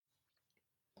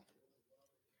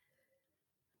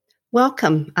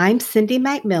Welcome. I'm Cindy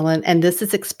McMillan, and this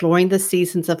is Exploring the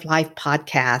Seasons of Life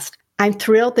podcast. I'm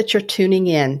thrilled that you're tuning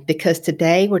in because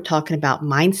today we're talking about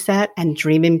mindset and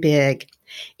dreaming big.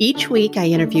 Each week, I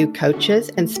interview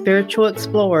coaches and spiritual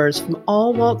explorers from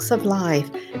all walks of life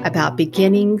about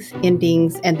beginnings,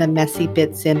 endings, and the messy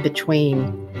bits in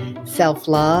between.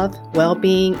 Self-love,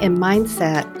 well-being, and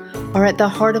mindset are at the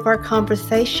heart of our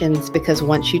conversations because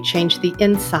once you change the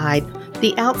inside,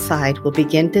 the outside will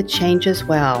begin to change as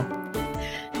well.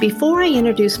 Before I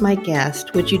introduce my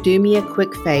guest, would you do me a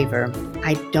quick favor?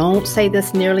 I don't say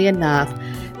this nearly enough,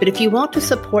 but if you want to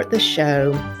support the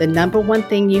show, the number one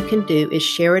thing you can do is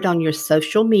share it on your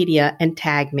social media and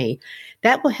tag me.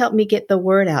 That will help me get the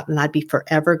word out, and I'd be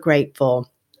forever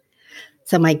grateful.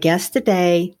 So my guest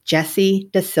today,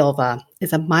 Jessie DeSilva,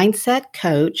 is a mindset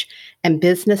coach and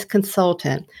business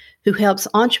consultant who helps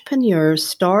entrepreneurs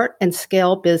start and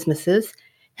scale businesses,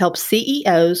 helps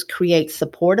CEOs create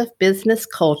supportive business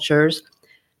cultures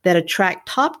that attract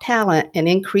top talent and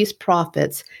increase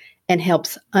profits, and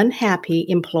helps unhappy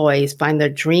employees find their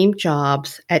dream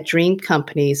jobs at dream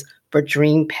companies for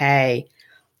dream pay.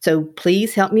 So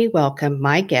please help me welcome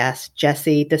my guest,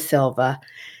 Jessie DeSilva.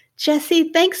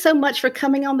 Jessie, thanks so much for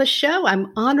coming on the show.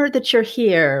 I'm honored that you're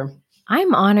here.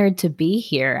 I'm honored to be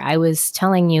here. I was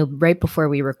telling you right before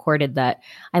we recorded that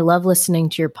I love listening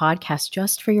to your podcast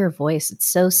just for your voice. It's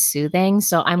so soothing.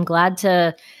 So I'm glad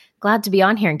to be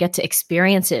on here and get to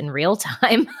experience it in real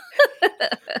time.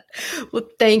 Well,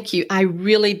 thank you. I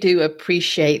really do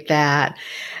appreciate that.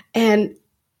 And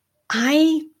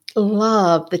I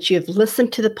love that you have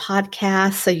listened to the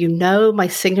podcast. So you know my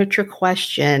signature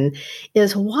question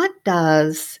is, what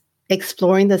does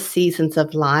exploring the seasons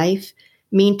of life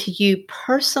mean to you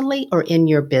personally or in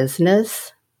your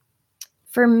business?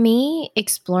 For me,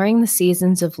 exploring the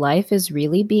seasons of life is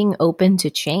really being open to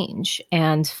change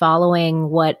and following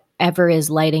whatever is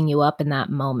lighting you up in that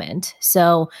moment.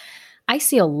 So I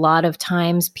see a lot of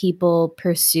times people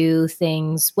pursue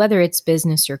things, whether it's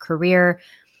business or career,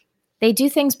 they do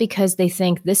things because they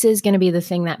think this is going to be the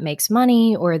thing that makes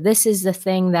money, or this is the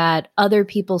thing that other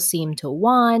people seem to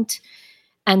want.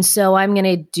 And so I'm going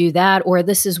to do that, or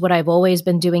this is what I've always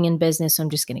been doing in business, so I'm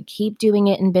just going to keep doing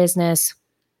it in business.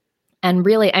 And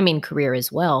really, career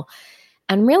as well.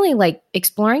 And really, like,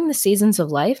 exploring the seasons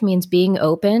of life means being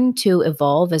open to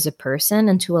evolve as a person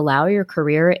and to allow your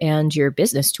career and your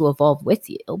business to evolve with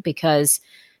you, because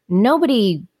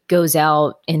nobody goes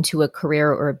out into a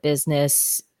career or a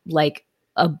business like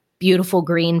a beautiful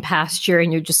green pasture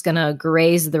and you're just going to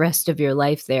graze the rest of your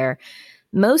life there.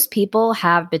 Most people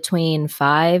have between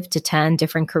 5 to 10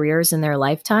 different careers in their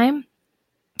lifetime.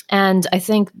 And I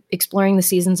think exploring the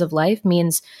seasons of life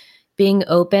means being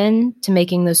open to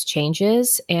making those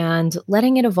changes and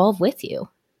letting it evolve with you.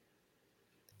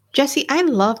 Jessie, I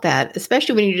love that,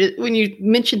 especially when you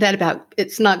mentioned that about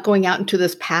it's not going out into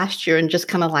this pasture and just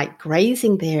kind of like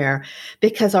grazing there,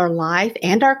 because our life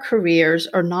and our careers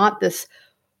are not this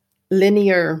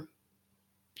linear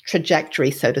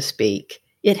trajectory, so to speak.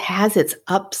 It has its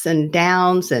ups and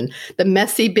downs and the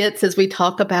messy bits, as we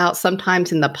talk about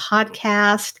sometimes in the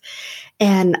podcast.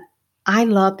 And I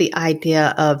love the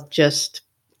idea of just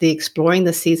the exploring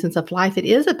the seasons of life. It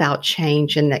is about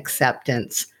change and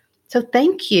acceptance. So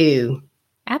thank you.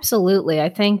 Absolutely. I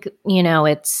think,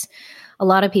 it's a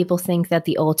lot of people think that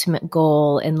the ultimate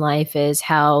goal in life is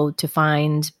how to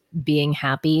find being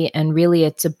happy. And really,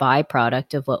 it's a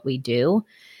byproduct of what we do.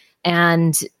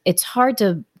 And it's hard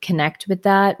to connect with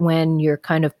that when you're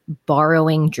kind of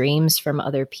borrowing dreams from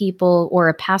other people or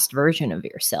a past version of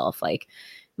yourself. Like,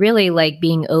 really, like,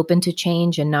 being open to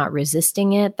change and not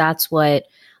resisting it. That's what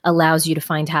allows you to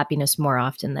find happiness more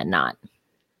often than not.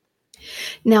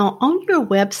 Now, on your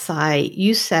website,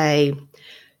 you say,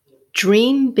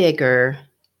 dream bigger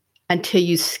until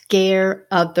you scare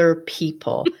other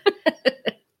people.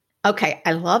 Okay,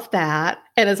 I love that.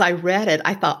 And as I read it,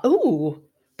 I thought, ooh,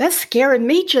 that's scaring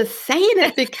me just saying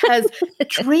it, because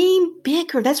dream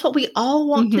bigger. That's what we all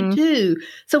want to do.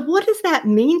 So what does that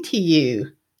mean to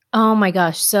you? Oh my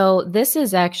gosh. So this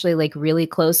is actually like really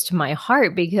close to my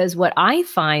heart, because what I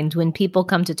find when people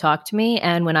come to talk to me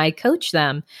and when I coach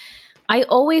them, I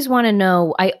always want to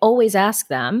know, I always ask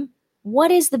them,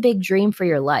 what is the big dream for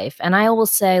your life? And I will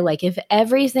say, like, if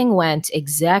everything went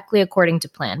exactly according to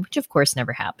plan, which of course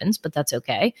never happens, but that's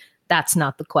okay. That's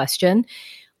not the question.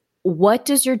 What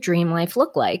does your dream life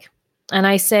look like? And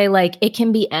I say, like, it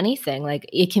can be anything. Like,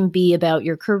 it can be about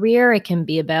your career. It can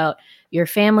be about your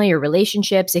family, your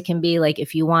relationships. It can be like,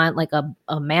 if you want like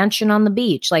a mansion on the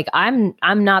beach. Like, I'm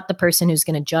not the person who's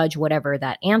going to judge whatever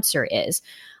that answer is.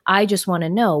 I just want to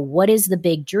know, what is the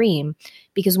big dream?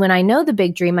 Because when I know the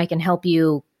big dream, I can help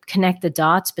you connect the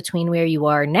dots between where you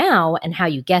are now and how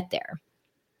you get there.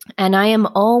 And I am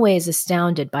always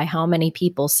astounded by how many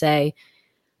people say,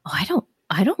 "Oh,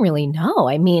 I don't really know.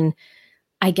 I mean,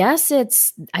 I guess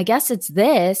it's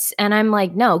this." And I'm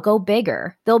like, "No, go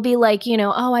bigger." They'll be like,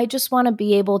 "Oh, I just want to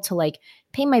be able to like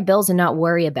pay my bills and not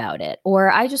worry about it."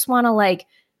 Or I just want to like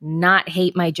not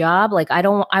hate my job. Like I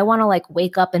want to like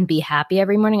wake up and be happy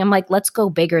every morning. I'm like, "Let's go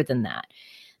bigger than that."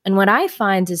 And what I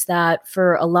find is that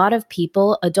for a lot of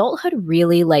people, adulthood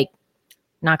really like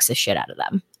knocks the shit out of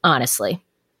them, honestly.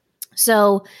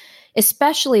 So,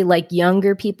 especially like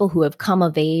younger people who have come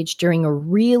of age during a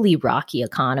really rocky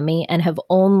economy and have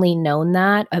only known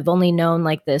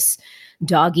like this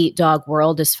dog eat dog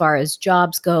world as far as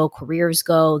jobs go, careers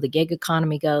go, the gig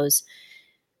economy goes.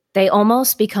 They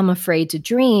almost become afraid to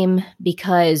dream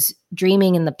because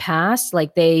dreaming in the past,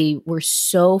 like they were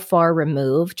so far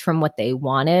removed from what they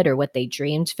wanted or what they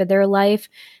dreamed for their life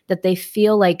that they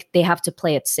feel like they have to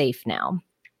play it safe now.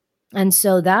 And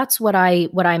so that's what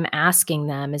I'm asking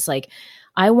them is like,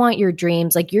 I want your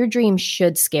dreams, like your dreams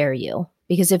should scare you,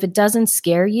 because if it doesn't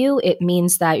scare you, it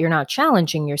means that you're not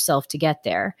challenging yourself to get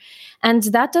there. And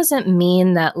that doesn't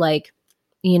mean that like,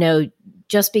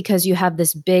 just because you have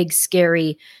this big,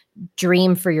 scary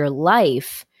dream for your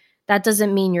life, that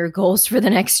doesn't mean your goals for the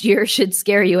next year should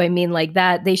scare you. I mean, like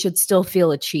that, they should still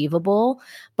feel achievable,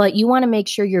 but you want to make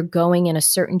sure you're going in a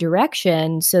certain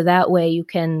direction so that way you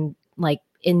can like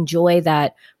enjoy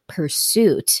that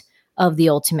pursuit of the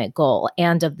ultimate goal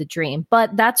and of the dream.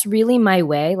 But that's really my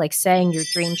way, like saying your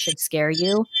dream should scare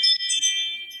you,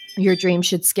 your dream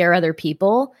should scare other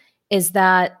people, is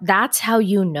that's how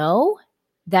you know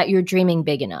that you're dreaming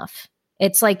big enough.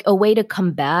 It's like a way to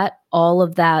combat all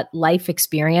of that life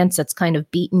experience that's kind of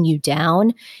beaten you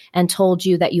down and told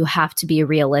you that you have to be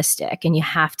realistic and you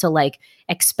have to like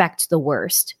expect the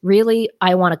worst. Really,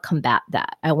 I want to combat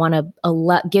that. I want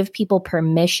to give people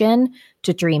permission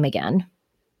to dream again.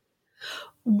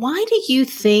 Why do you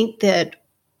think that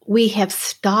we have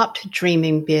stopped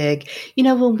dreaming big?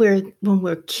 When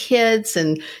we're kids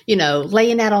and,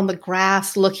 laying out on the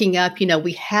grass, looking up,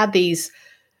 we have these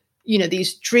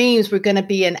dreams. We're going to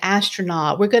be an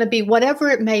astronaut. We're going to be whatever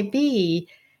it may be.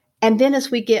 And then as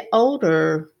we get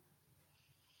older,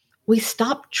 we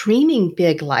stop dreaming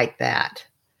big like that.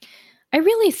 I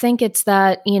really think it's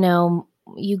that,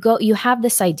 you have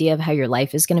this idea of how your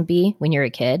life is going to be when you're a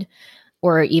kid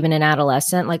or even an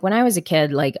adolescent. Like when I was a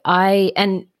kid,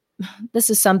 and this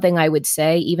is something I would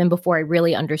say even before I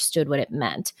really understood what it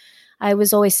meant. I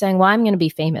was always saying, well, I'm going to be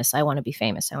famous. I want to be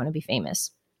famous. I want to be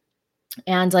famous.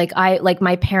 And like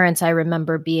my parents, I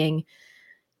remember being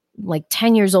like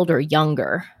 10 years old or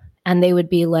younger. And they would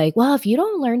be like, well, if you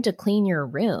don't learn to clean your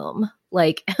room,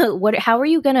 like how are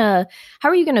you gonna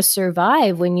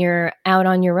survive when you're out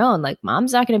on your own? Like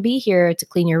mom's not gonna be here to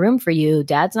clean your room for you.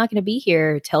 Dad's not gonna be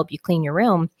here to help you clean your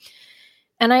room.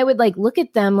 And I would like look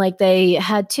at them like they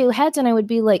had two heads, and I would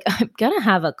be like, I'm gonna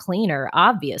have a cleaner,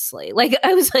 obviously. Like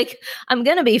I was like, I'm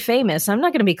gonna be famous. I'm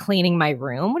not gonna be cleaning my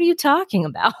room. What are you talking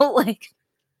about? Like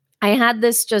I had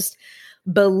this just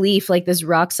belief, like this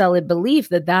rock solid belief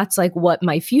that that's like what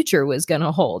my future was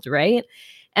gonna hold, right?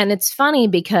 And it's funny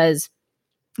because,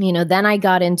 then I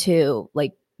got into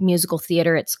like musical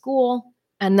theater at school.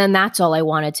 And then that's all I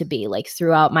wanted to be like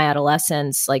throughout my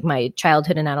adolescence, like my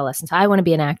childhood and adolescence. I want to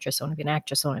be an actress. I want to be an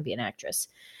actress. I want to be an actress.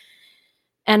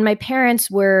 And my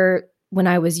parents were, when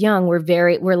I was young, were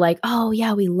like, oh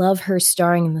yeah, we love her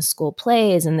starring in the school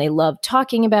plays. And they loved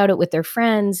talking about it with their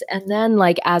friends. And then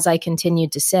like, as I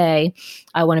continued to say,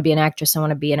 I want to be an actress. I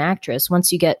want to be an actress.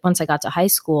 Once I got to high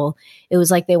school, it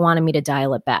was like they wanted me to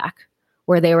dial it back,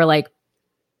 where they were like,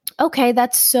 okay,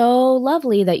 that's so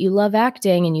lovely that you love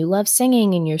acting and you love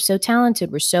singing and you're so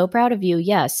talented. We're so proud of you.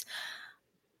 Yes.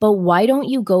 But why don't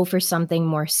you go for something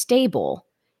more stable?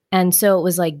 And so it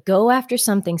was like, go after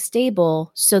something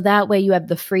stable so that way you have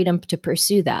the freedom to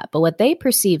pursue that. But what they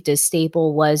perceived as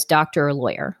stable was doctor or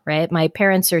lawyer, right? My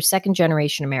parents are first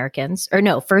generation Americans.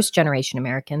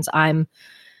 I'm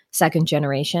second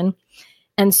generation.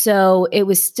 And so it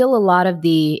was still a lot of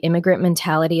the immigrant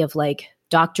mentality of like,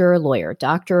 doctor or lawyer.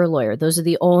 Those are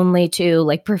the only two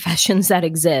like professions that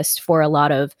exist for a lot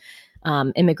of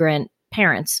immigrant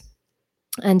parents.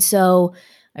 And so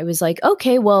I was like,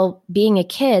 okay, well, being a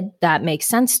kid, that makes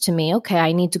sense to me. Okay,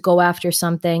 I need to go after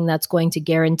something that's going to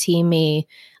guarantee me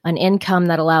an income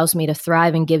that allows me to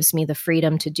thrive and gives me the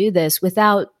freedom to do this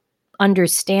without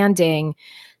understanding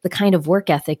the kind of work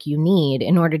ethic you need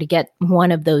in order to get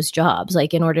one of those jobs,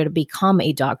 like in order to become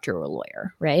a doctor or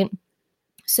lawyer, right?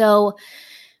 So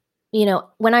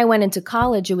when I went into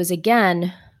college, it was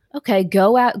again, okay,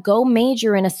 go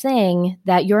major in a thing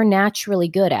that you're naturally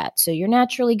good at. So you're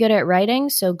naturally good at writing,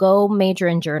 so go major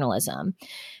in journalism.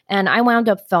 And I wound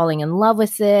up falling in love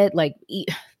with it, like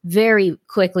very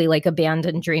quickly, like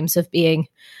abandoned dreams of being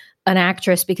an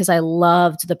actress because I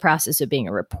loved the process of being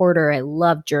a reporter. I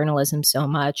loved journalism so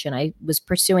much and I was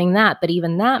pursuing that. But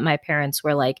even that, my parents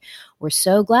were like, we're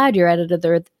so glad you're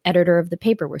editor of the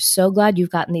paper. We're so glad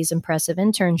you've gotten these impressive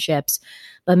internships,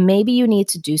 but maybe you need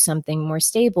to do something more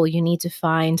stable. You need to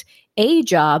find a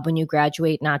job when you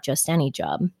graduate, not just any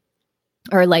job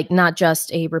or like not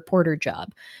just a reporter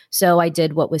job. So I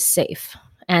did what was safe.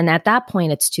 And at that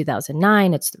point, it's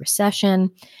 2009, it's the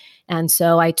recession. And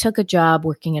so I took a job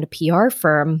working at a PR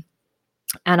firm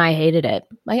and I hated it.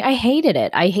 I hated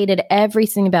it. I hated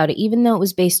everything about it. Even though it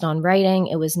was based on writing,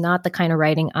 it was not the kind of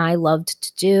writing I loved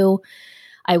to do.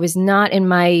 I was not in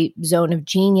my zone of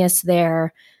genius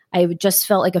there. I just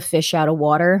felt like a fish out of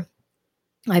water.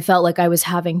 I felt like I was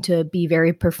having to be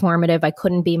very performative. I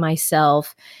couldn't be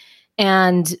myself.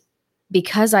 And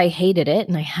because I hated it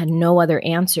and I had no other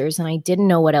answers and I didn't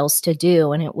know what else to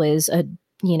do, and it was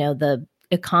the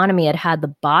economy had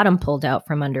the bottom pulled out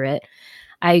from under it,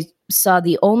 I saw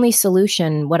the only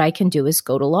solution, what I can do is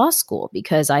go to law school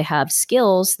because I have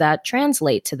skills that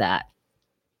translate to that.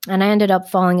 And I ended up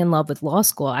falling in love with law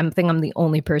school. I think I'm the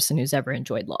only person who's ever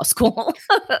enjoyed law school.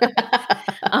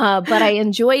 But I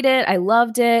enjoyed it. I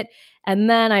loved it. And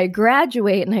then I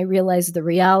graduate and I realized the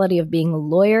reality of being a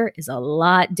lawyer is a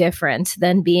lot different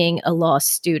than being a law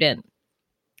student.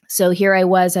 So here I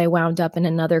wound up in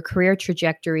another career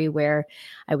trajectory where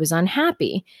I was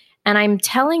unhappy. And I'm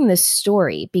telling this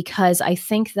story because I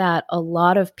think that a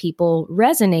lot of people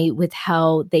resonate with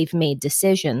how they've made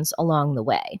decisions along the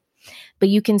way. But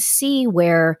you can see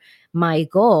where my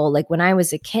goal, like when I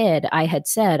was a kid, I had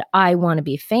said, I want to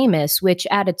be famous, which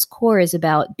at its core is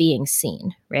about being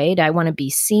seen, right? I want to be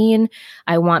seen.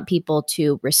 I want people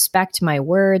to respect my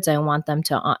words. I want them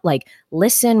to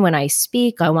listen when I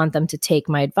speak. I want them to take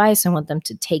my advice. I want them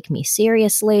to take me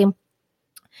seriously.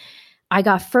 I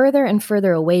got further and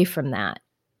further away from that.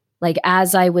 Like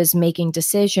as I was making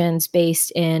decisions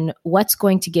based in what's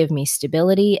going to give me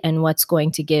stability and what's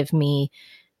going to give me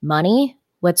money,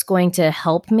 what's going to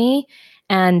help me.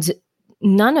 And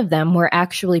none of them were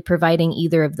actually providing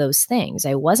either of those things.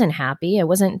 I wasn't happy. I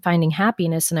wasn't finding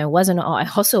happiness. And I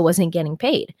also wasn't getting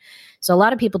paid. So a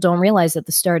lot of people don't realize that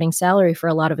the starting salary for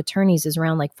a lot of attorneys is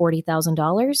around like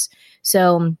 $40,000.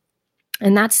 So,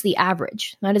 and that's the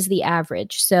average. That is the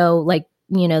average. So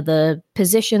the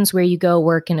positions where you go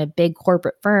work in a big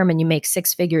corporate firm and you make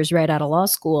six figures right out of law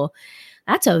school,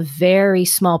 that's a very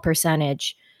small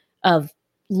percentage of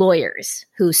lawyers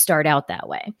who start out that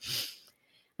way.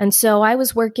 And so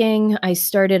I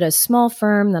started a small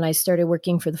firm, then I started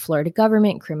working for the Florida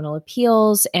government, criminal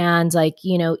appeals. And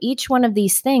each one of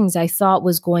these things I thought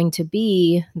was going to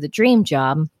be the dream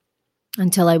job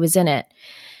until I was in it.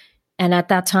 And at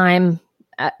that time,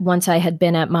 once I had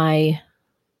been at my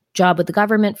job with the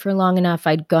government for long enough,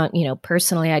 I'd gone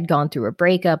through a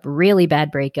breakup, a really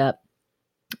bad breakup.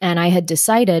 And I had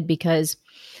decided, because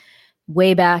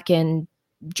way back in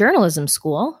journalism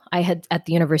school, at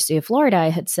the University of Florida, I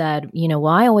had said,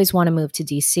 I always want to move to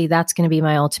DC. That's going to be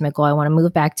my ultimate goal. I want to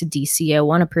move back to DC. I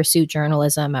want to pursue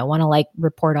journalism. I want to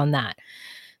report on that.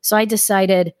 So I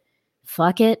decided,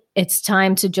 fuck it. It's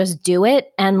time to just do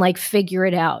it and figure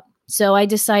it out. So I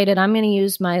decided I'm going to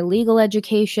use my legal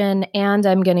education and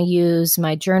I'm going to use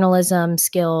my journalism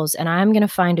skills, and I'm going to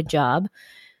find a job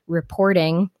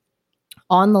reporting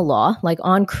on the law,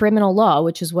 on criminal law,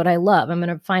 which is what I love. I'm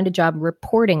going to find a job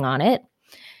reporting on it.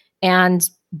 And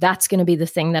that's going to be the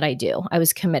thing that I do. I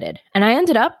was committed. And I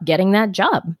ended up getting that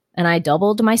job and I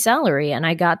doubled my salary and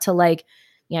I got to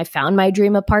I found my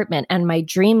dream apartment and my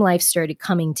dream life started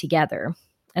coming together.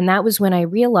 And that was when I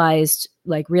realized,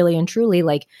 really and truly,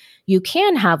 you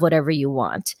can have whatever you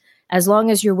want as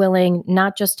long as you're willing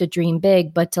not just to dream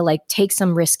big, but to take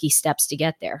some risky steps to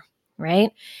get there.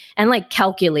 Right. And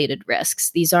calculated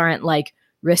risks. These aren't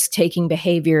risk-taking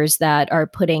behaviors that are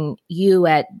putting you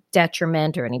at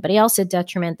detriment or anybody else at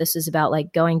detriment. This is about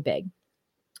going big.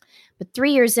 But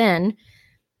 3 years in,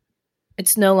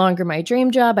 it's no longer my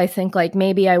dream job. I think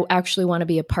maybe I actually want to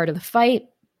be a part of the fight.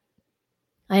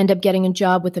 I end up getting a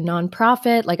job with a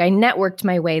nonprofit. I networked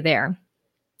my way there,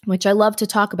 which I love to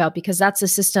talk about because that's a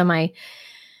system I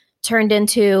turned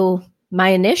into my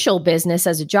initial business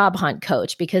as a job hunt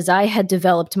coach, because I had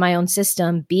developed my own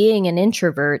system being an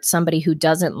introvert, somebody who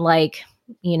doesn't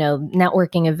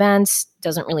networking events,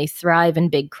 doesn't really thrive in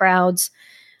big crowds.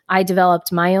 I developed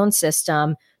my own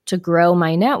system to grow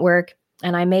my network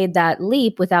And I made that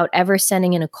leap without ever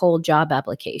sending in a cold job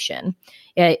application.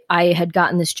 I had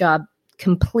gotten this job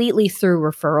completely through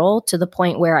referral to the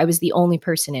point where I was the only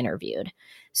person interviewed.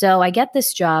 So I get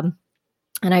this job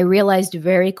and I realized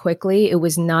very quickly it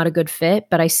was not a good fit,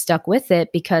 but I stuck with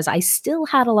it because I still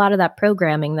had a lot of that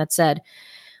programming that said,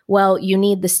 well, you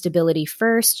need the stability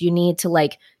first. You need to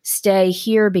like stay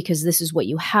here because this is what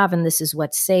you have and this is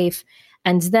what's safe.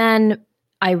 And then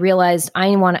I realized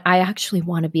I actually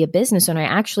want to be a business owner.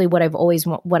 What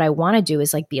I want to do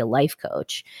is like be a life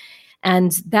coach.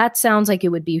 And that sounds like it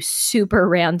would be super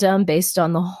random based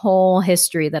on the whole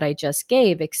history that I just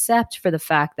gave, except for the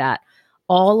fact that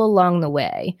all along the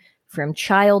way, from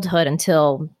childhood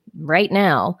until right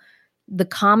now, the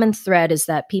common thread is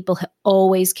that people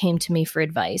always came to me for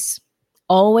advice,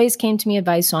 always came to me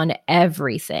advice on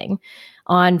everything,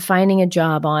 on finding a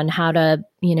job, on how to,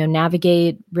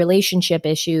 navigate relationship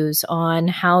issues, on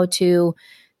how to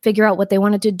figure out what they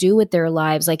wanted to do with their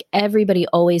lives. Like everybody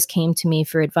always came to me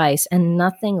for advice, and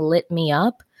nothing lit me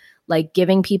up like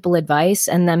giving people advice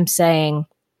and them saying,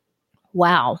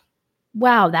 wow,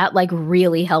 that like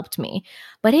really helped me.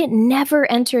 But it never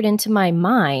entered into my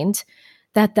mind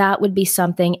that would be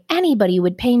something anybody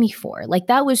would pay me for. Like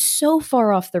that was so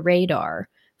far off the radar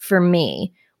for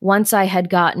me once I had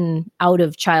gotten out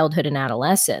of childhood and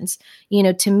adolescence.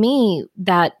 To me,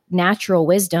 that natural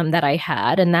wisdom that I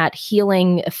had and that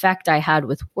healing effect I had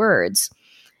with words,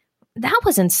 that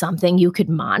wasn't something you could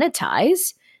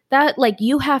monetize. That like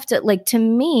you have to, like, to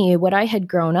me, what I had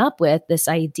grown up with, this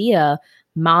idea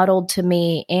modeled to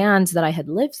me and that I had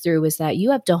lived through, was that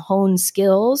you have to hone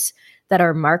skills that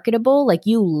are marketable. Like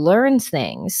you learn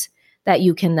things that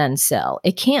you can then sell.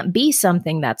 It can't be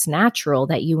something that's natural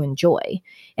that you enjoy.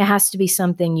 It has to be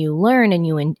something you learn and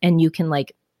you can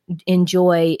like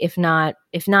enjoy. If not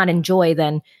enjoy,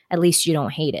 then at least you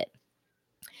don't hate it.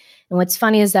 And what's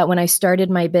funny is that when I started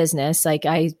my business, I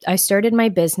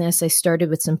started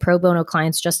with some pro bono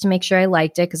clients just to make sure I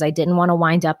liked it, because I didn't want to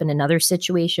wind up in another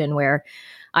situation where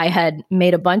I had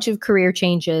made a bunch of career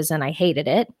changes and I hated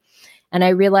it. And I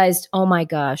realized, oh my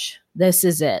gosh, this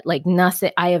is it. Like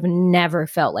nothing, I have never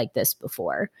felt like this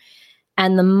before.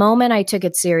 And the moment I took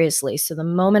it seriously, so the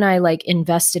moment I like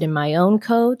invested in my own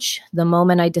coach, the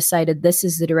moment I decided this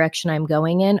is the direction I'm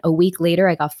going in, a week later,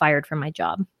 I got fired from my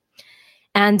job.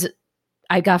 And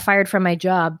I got fired from my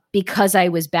job because I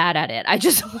was bad at it. I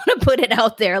just want to put it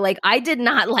out there. Like I did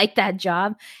not like that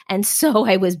job. And so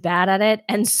I was bad at it.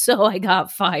 And so I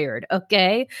got fired.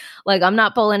 Okay. Like I'm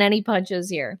not pulling any punches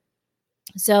here.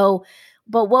 So,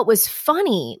 but what was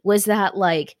funny was that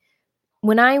like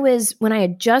when I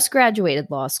had just graduated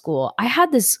law school, I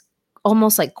had this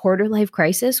almost like quarter life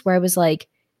crisis where I was like,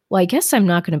 well, I guess I'm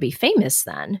not going to be famous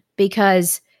then,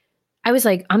 because I was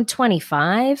like, I'm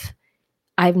 25.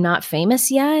 I'm not famous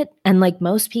yet. And like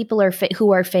most people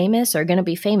who are famous are going to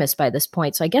be famous by this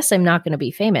point. So I guess I'm not going to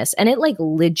be famous. And it like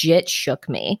legit shook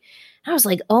me. I was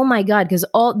like, oh my God, because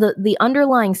all the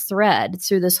underlying thread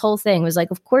through this whole thing was like,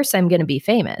 of course I'm going to be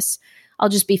famous. I'll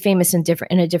just be famous in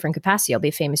a different capacity. I'll be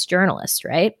a famous journalist,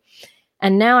 right?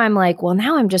 And now I'm like, well,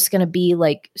 now I'm just going to be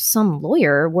like some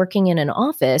lawyer working in an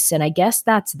office. And I guess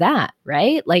that's that,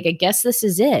 right? Like, I guess this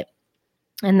is it.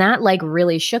 And that like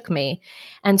really shook me.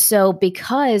 And so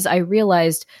because I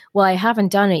realized, well, I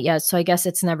haven't done it yet, so I guess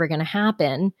it's never going to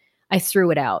happen, I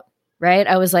threw it out, right?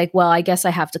 I was like, well, I guess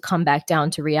I have to come back down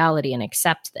to reality and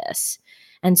accept this.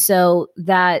 And so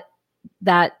that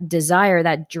desire,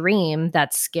 that dream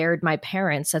that scared my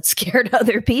parents, that scared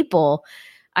other people,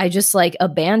 I just like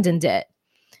abandoned it.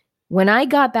 When I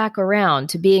got back around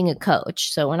to being a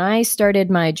coach, so when I started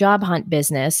my job hunt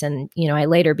business and, I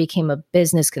later became a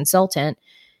business consultant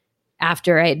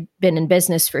after I'd been in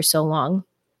business for so long,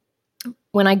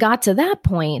 when I got to that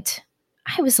point,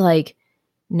 I was like,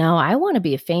 no, I want to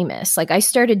be famous. Like I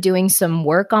started doing some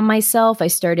work on myself. I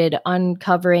started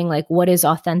uncovering like what is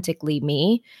authentically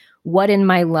me? What in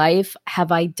my life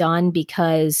have I done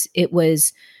because it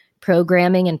was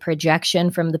programming and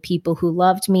projection from the people who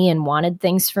loved me and wanted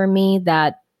things for me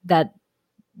that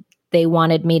they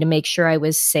wanted me to make sure I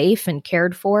was safe and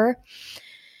cared for?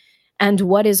 And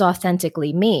what is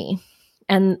authentically me?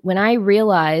 And when I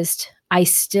realized I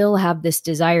still have this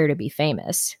desire to be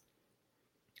famous,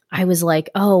 I was like,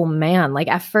 oh man, like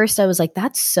at first I was like,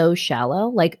 that's so shallow.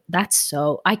 Like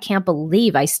I can't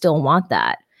believe I still want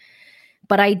that.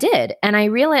 But I did. And I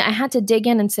realized I had to dig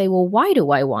in and say, well, why do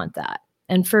I want that?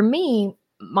 And for me,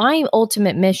 my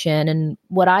ultimate mission and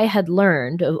what I had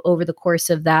learned over the course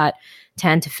of that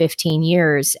 10 to 15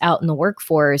 years out in the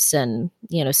workforce and,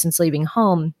 since leaving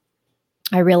home,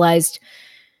 I realized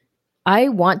I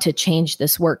want to change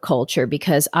this work culture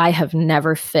because I have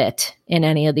never fit in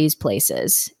any of these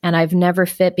places. And I've never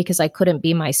fit because I couldn't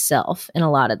be myself in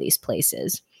a lot of these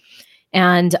places.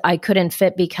 And I couldn't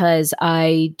fit because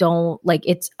I'm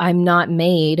not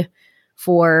made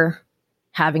for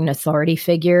having an authority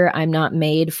figure. I'm not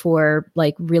made for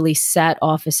like really set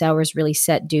office hours, really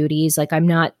set duties. Like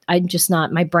I'm just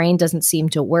not, my brain doesn't seem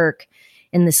to work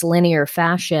in this linear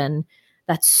fashion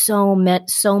that's so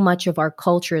much of our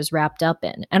culture is wrapped up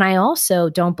in. And I also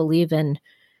don't believe in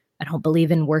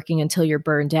working until you're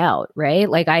burned out, right?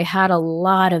 Like I had a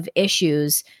lot of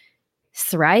issues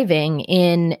thriving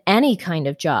in any kind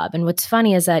of job. And what's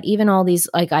funny is that even all these,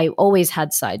 like I always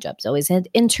had side jobs, always had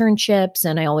internships,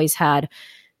 and I always had,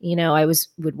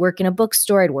 would work in a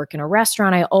bookstore, I'd work in a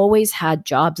restaurant. I always had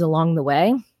jobs along the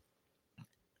way.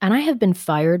 And I have been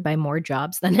fired by more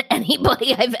jobs than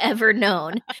anybody I've ever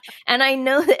known. And I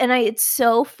know that, it's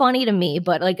so funny to me,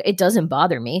 but like, it doesn't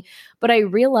bother me. But I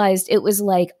realized it was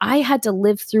like, I had to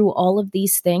live through all of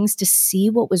these things to see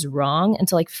what was wrong and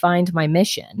to like find my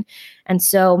mission. And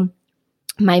so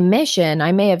my mission,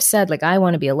 I may have said like, I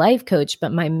want to be a life coach,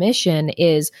 but my mission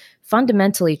is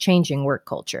fundamentally changing work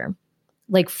culture,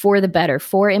 like for the better,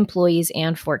 for employees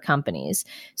and for companies.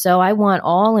 So I want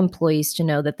all employees to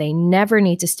know that they never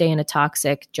need to stay in a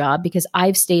toxic job, because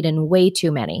I've stayed in way too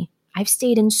many. I've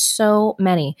stayed in so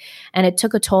many, and it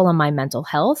took a toll on my mental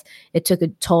health. It took a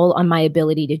toll on my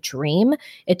ability to dream.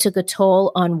 It took a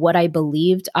toll on what I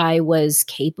believed I was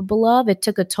capable of. It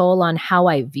took a toll on how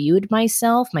I viewed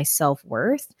myself, my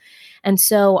self-worth. And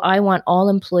so I want all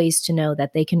employees to know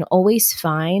that they can always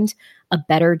find a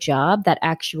better job that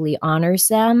actually honors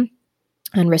them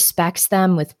and respects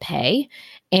them with pay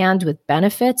and with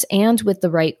benefits and with the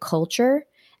right culture.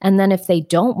 And then if they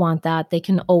don't want that, they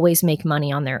can always make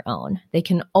money on their own. They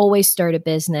can always start a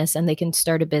business, and they can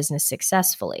start a business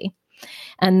successfully.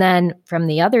 And then from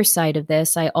the other side of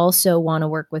this, I'm also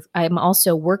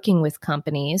working with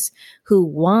companies who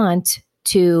want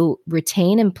to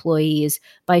retain employees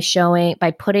by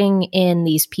putting in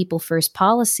these people first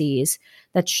policies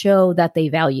that show that they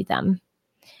value them,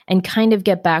 and kind of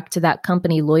get back to that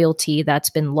company loyalty that's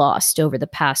been lost over the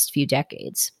past few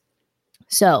decades.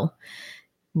 So,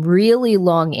 really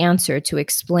long answer to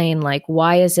explain like,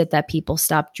 why is it that people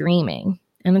stop dreaming?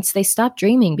 And they stop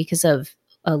dreaming because of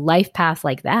a life path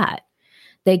like that.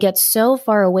 They get so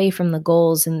far away from the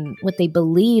goals and what they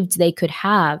believed they could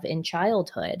have in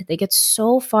childhood. They get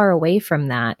so far away from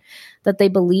that they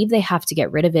believe they have to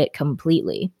get rid of it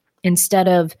completely instead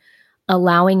of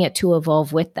allowing it to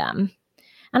evolve with them.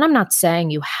 And I'm not saying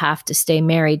you have to stay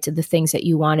married to the things that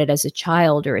you wanted as a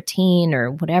child or a teen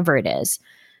or whatever it is.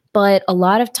 But a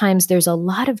lot of times there's a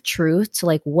lot of truth to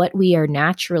like what we are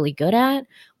naturally good at,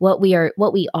 what we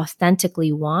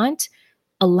authentically want.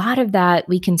 A lot of that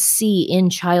we can see in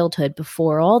childhood,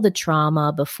 before all the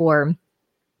trauma, before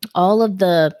all of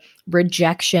the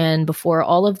rejection, before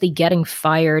all of the getting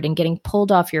fired and getting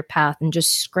pulled off your path and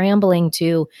just scrambling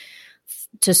to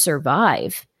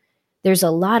survive. There's a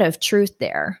lot of truth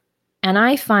there. And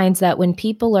I find that when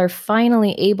people are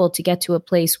finally able to get to a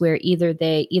place where either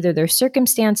their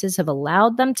circumstances have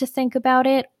allowed them to think about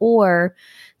it, or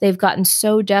they've gotten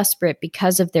so desperate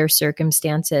because of their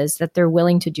circumstances that they're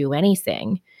willing to do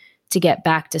anything to get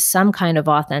back to some kind of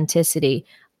authenticity,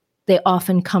 they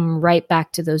often come right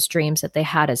back to those dreams that they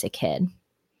had as a kid.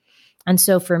 And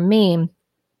so for me,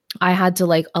 I had to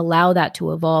like allow that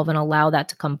to evolve and allow that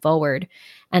to come forward.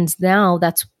 And now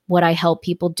that's what I help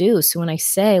people do. So when I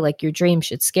say like your dream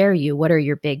should scare you, what are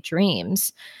your big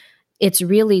dreams? It's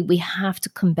really, we have to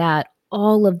combat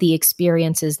all of the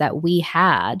experiences that we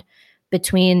had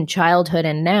between childhood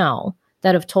and now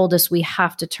that have told us we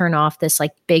have to turn off this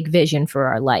like big vision for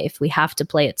our life. We have to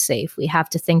play it safe. We have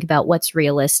to think about what's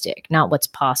realistic, not what's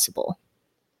possible.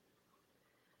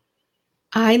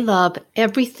 I love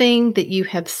everything that you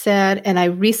have said. And I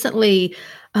recently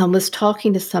was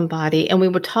talking to somebody, and we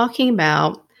were talking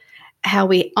about how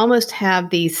we almost have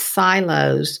these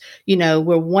silos. You know,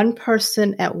 we're one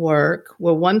person at work,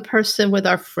 we're one person with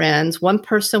our friends, one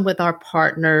person with our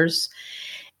partners.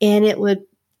 And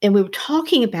we were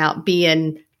talking about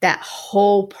being that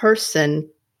whole person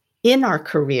in our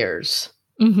careers.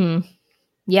 Mm-hmm.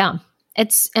 Yeah.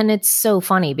 It's so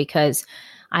funny because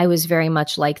I was very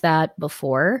much like that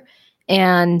before.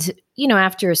 And, you know,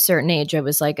 after a certain age, I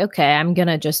was like, okay, I'm going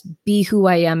to just be who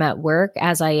I am at work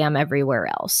as I am everywhere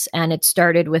else. And it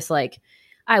started with like,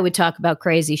 I would talk about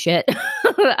crazy shit.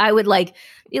 I would like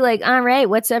be like, all right,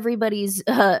 what's everybody's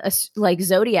like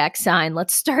zodiac sign?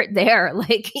 Let's start there.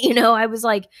 Like, you know, I was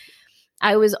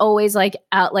always like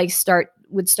out, like start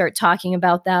would start talking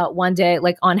about that one day,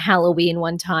 like on Halloween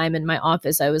one time in my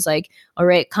office. I was like, all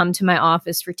right, come to my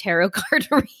office for tarot card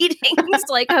readings.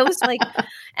 Like I was like,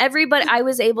 everybody, I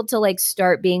was able to like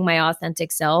start being my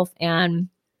authentic self. And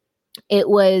it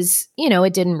was,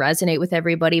 it didn't resonate with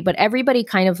everybody, but everybody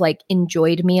kind of like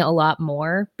enjoyed me a lot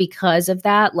more because of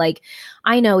that. Like,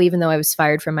 I know even though I was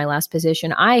fired from my last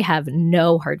position, I have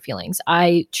no hard feelings.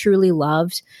 I truly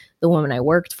loved the woman I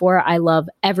worked for. I love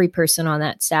every person on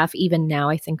that staff. Even now,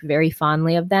 I think very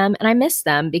fondly of them. And I miss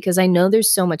them because I know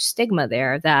there's so much stigma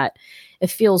there that it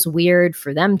feels weird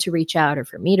for them to reach out or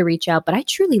for me to reach out. But I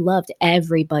truly loved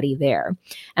everybody there.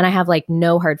 And I have like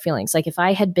no hard feelings. Like if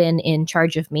I had been in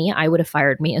charge of me, I would have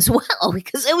fired me as well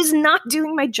because I was not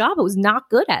doing my job. I was not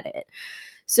good at it.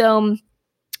 So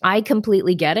I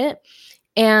completely get it.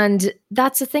 And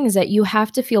that's the thing, is that you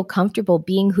have to feel comfortable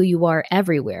being who you are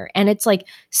everywhere. And it's like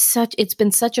it's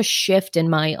been such a shift in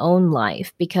my own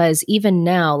life because even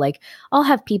now, like I'll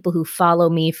have people who follow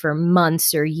me for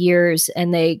months or years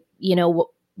and they,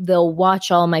 they'll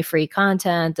watch all my free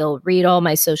content, they'll read all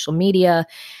my social media,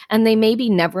 and they maybe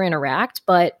never interact,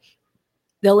 but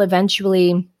they'll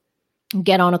eventually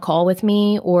get on a call with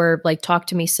me or like talk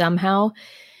to me somehow.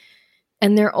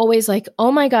 And they're always like,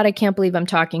 oh my God, I can't believe I'm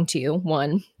talking to you.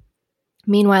 One.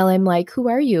 Meanwhile, I'm like, who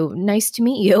are you? Nice to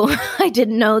meet you. I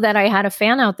didn't know that I had a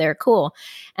fan out there. Cool.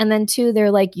 And then two, they're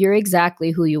like, you're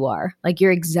exactly who you are. Like,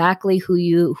 you're exactly who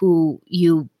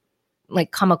you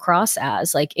like come across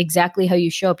as, like exactly how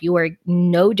you show up. You are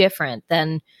no different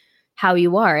than how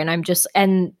you are.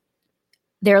 And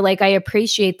they're like, I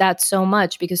appreciate that so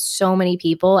much because so many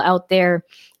people out there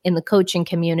in the coaching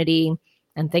community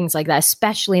and things like that,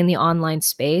 especially in the online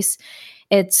space,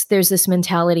 there's this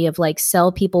mentality of like sell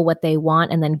people what they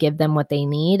want and then give them what they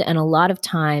need. And a lot of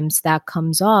times that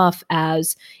comes off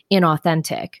as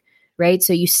inauthentic, right?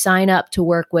 So you sign up to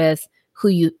work with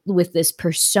with this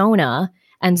persona,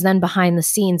 and then behind the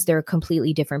scenes, they're a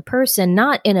completely different person,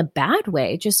 not in a bad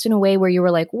way, just in a way where you were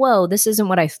like, whoa, this isn't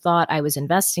what I thought I was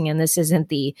investing in. This isn't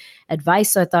the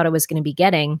advice I thought I was going to be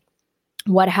getting.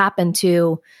 What happened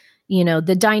to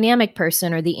the dynamic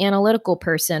person or the analytical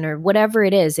person or whatever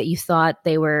it is that you thought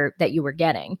that you were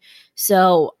getting.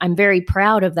 So I'm very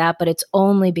proud of that, but it's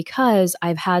only because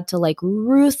I've had to like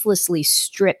ruthlessly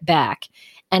strip back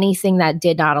anything that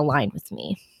did not align with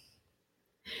me.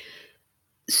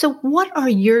 So what are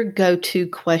your go-to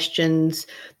questions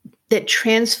that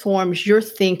transforms your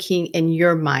thinking and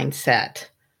your mindset?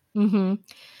 Mm-hmm.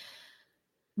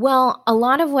 Well, a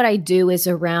lot of what I do is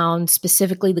around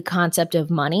specifically the concept of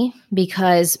money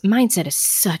because mindset is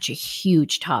such a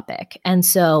huge topic. And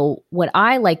so what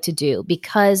I like to do,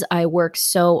 because I work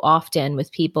so often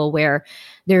with people where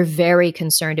they're very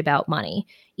concerned about money,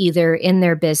 either in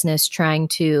their business trying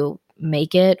to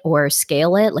make it or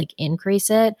scale it, like increase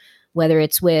it, whether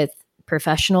it's with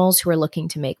professionals who are looking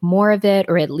to make more of it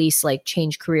or at least like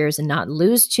change careers and not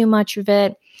lose too much of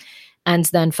it. And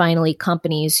then finally,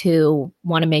 companies who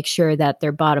want to make sure that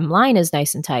their bottom line is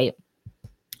nice and tight.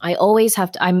 I'm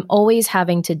always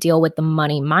having to deal with the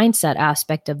money mindset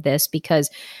aspect of this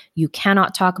because you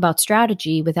cannot talk about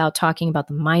strategy without talking about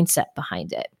the mindset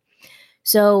behind it.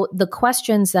 So the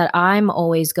questions that I'm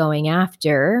always going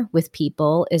after with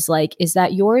people is like, is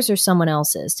that yours or someone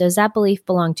else's? Does that belief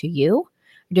belong to you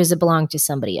or does it belong to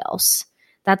somebody else?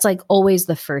 That's like always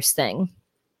the first thing.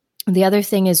 The other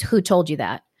thing is, who told you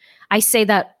that? I say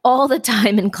that all the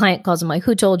time in client calls. I'm like,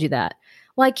 who told you that?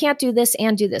 Well, I can't do this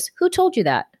and do this. Who told you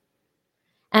that?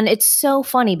 And it's so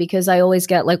funny because I always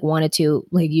get like one or two,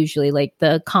 like usually like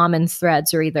the common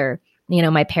threads are either,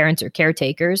 my parents or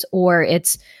caretakers, or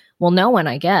it's, well, no one,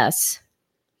 I guess.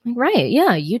 Like, right.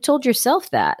 Yeah. You told yourself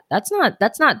that.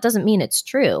 Doesn't mean it's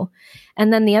true.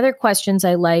 And then the other questions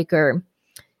I like are,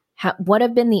 what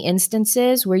have been the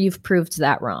instances where you've proved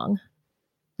that wrong?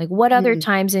 Like, what other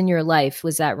times in your life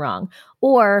was that wrong?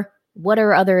 Or what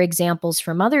are other examples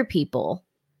from other people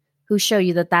who show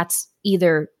you that that's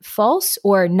either false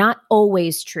or not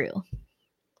always true?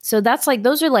 So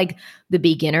those are like the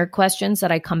beginner questions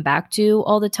that I come back to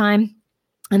all the time.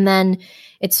 And then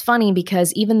it's funny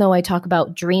because even though I talk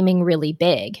about dreaming really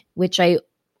big, which I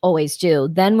always do,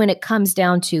 then when it comes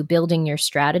down to building your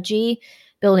strategy,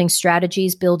 building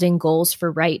strategies, building goals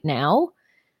for right now,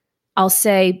 I'll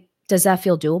say, does that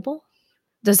feel doable?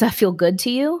 Does that feel good to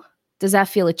you? Does that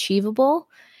feel achievable?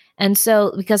 And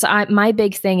so, because my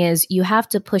big thing is you have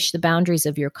to push the boundaries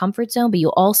of your comfort zone, but you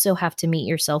also have to meet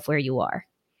yourself where you are.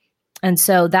 And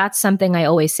so that's something I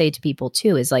always say to people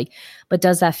too, is like, but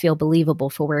does that feel believable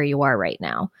for where you are right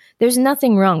now? There's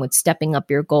nothing wrong with stepping up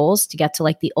your goals to get to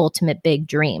like the ultimate big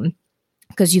dream.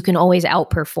 because you can always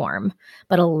outperform.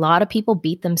 But a lot of people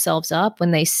beat themselves up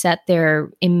when they set their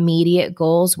immediate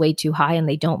goals way too high and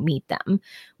they don't meet them,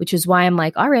 which is why I'm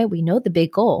like, all right, we know the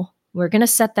big goal. We're going to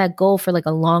set that goal for like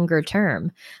a longer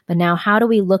term. But now how do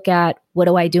we look at what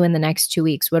do I do in the next 2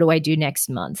 weeks? What do I do next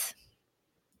month?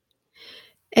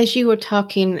 As you were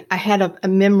talking, I had a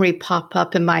memory pop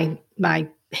up in my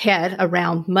head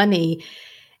around money.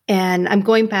 And I'm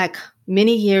going back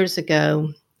many years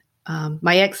ago.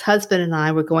 My ex-husband and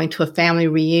I were going to a family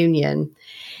reunion.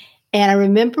 And I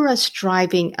remember us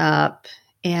driving up,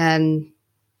 and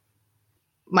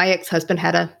my ex-husband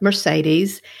had a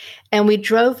Mercedes. And we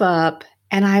drove up,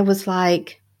 and I was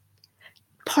like,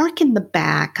 park in the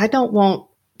back. I don't want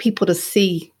people to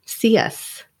see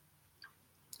us.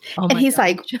 Oh and he's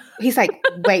like,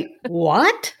 wait,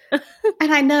 what?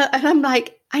 And I'm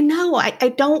like, I know, I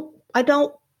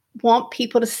don't want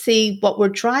people to see what we're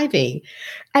driving.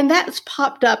 And that's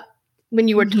popped up when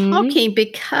you were talking,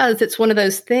 because it's one of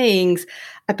those things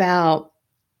about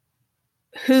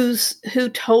who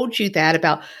told you that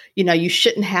about, you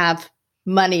shouldn't have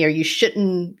money, or you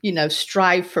shouldn't,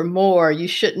 strive for more. You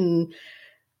shouldn't.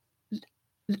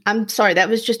 I'm sorry, that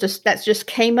just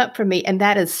came up for me. And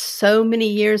that is so many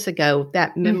years ago,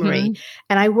 that memory.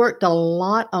 And I worked a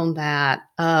lot on that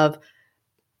of,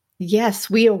 yes,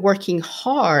 we are working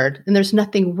hard, and there's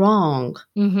nothing wrong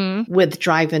with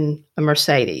driving a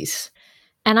Mercedes.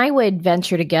 And I would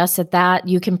venture to guess that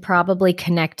you can probably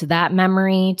connect that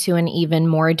memory to an even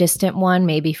more distant one,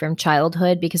 maybe from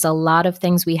childhood, because a lot of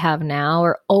things we have now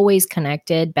are always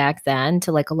connected back then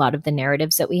to like a lot of the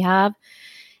narratives that we have.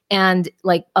 And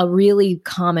like a really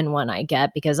common one I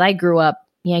get, because I grew up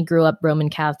Roman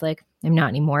Catholic. I'm not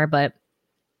anymore, but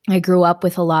I grew up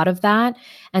with a lot of that.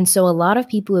 And so a lot of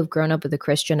people who've grown up with a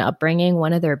Christian upbringing,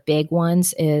 one of their big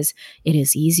ones is it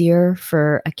is easier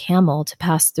for a camel to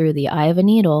pass through the eye of a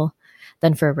needle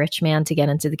than for a rich man to get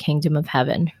into the kingdom of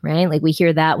heaven, right? Like we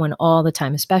hear that one all the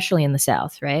time, especially in the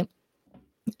South, right?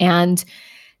 And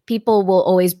people will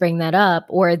always bring that up,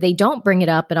 or they don't bring it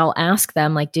up, and I'll ask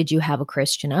them, like, did you have a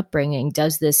Christian upbringing?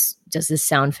 Does this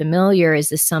sound familiar? Is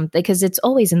this something? Because it's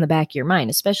always in the back of your mind,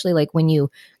 especially like when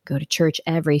you go to church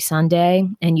every Sunday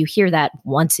and you hear that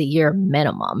once a year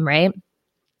minimum, right?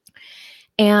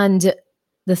 And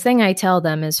the thing I tell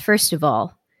them is, first of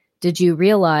all, did you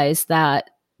realize that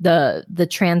the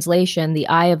translation, the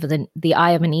eye of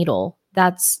a needle,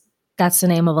 that's the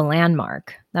name of a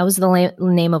landmark. That was the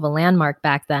name of a landmark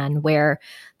back then, where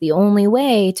the only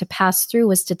way to pass through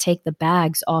was to take the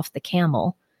bags off the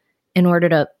camel in order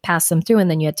to pass them through.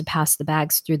 And then you had to pass the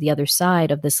bags through the other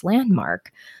side of this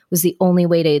landmark, was the only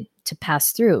way to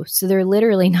pass through. So they're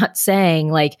literally not saying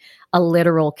like a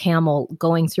literal camel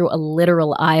going through a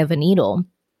literal eye of a needle.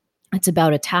 It's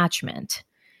about attachment.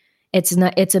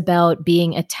 It's about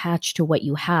being attached to what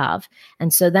you have.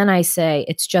 And so then I say,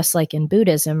 it's just like in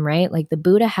Buddhism, right? Like the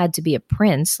Buddha had to be a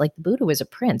prince. Like the Buddha was a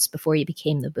prince before he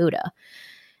became the Buddha.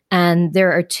 And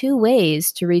there are two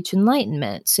ways to reach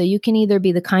enlightenment. So you can either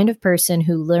be the kind of person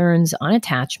who learns on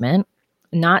attachment,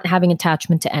 not having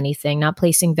attachment to anything, not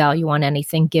placing value on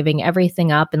anything, giving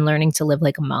everything up and learning to live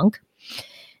like a monk.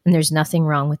 And there's nothing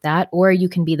wrong with that. Or you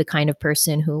can be the kind of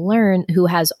person who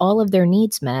has all of their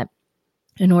needs met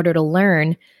in order to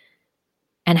learn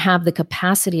and have the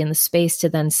capacity and the space to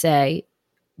then say,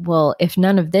 well, if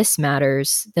none of this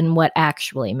matters, then what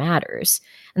actually matters?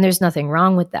 And there's nothing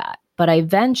wrong with that. But I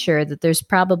venture that there's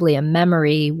probably a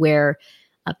memory where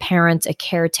a parent, a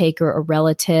caretaker, a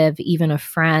relative, even a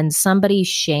friend, somebody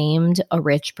shamed a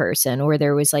rich person, or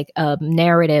there was like a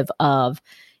narrative of,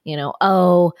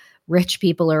 oh, rich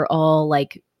people are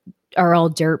all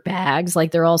dirt bags,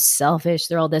 like they're all selfish,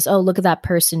 they're all this, oh, look at that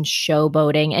person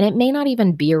showboating. And it may not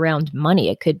even be around money.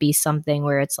 It could be something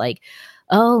where it's like,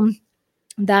 oh,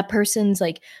 that person's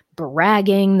like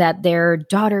bragging that their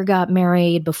daughter got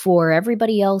married before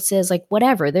everybody else is, like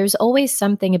whatever. There's always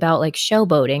something about like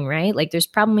showboating, right? Like there's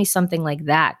probably something like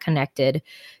that connected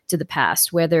to the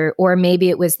past, or maybe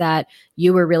it was that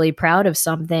you were really proud of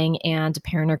something and a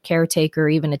parent or caretaker or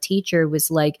even a teacher was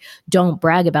like, don't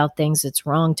brag about things. It's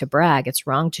wrong to brag. It's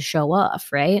wrong to show off,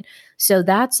 right? So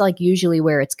that's like usually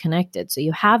where it's connected. So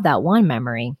you have that one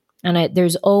memory. And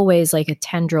there's always like a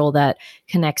tendril that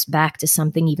connects back to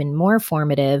something even more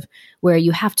formative, where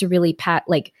you have to really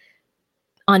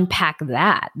unpack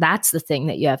that. That's the thing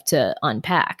that you have to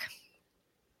unpack.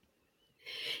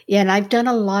 Yeah, and I've done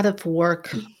a lot of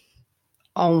work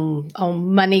on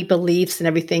money beliefs and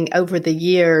everything over the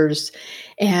years.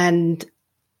 And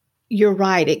you're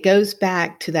right, it goes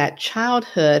back to that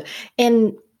childhood.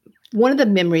 And one of the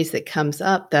memories that comes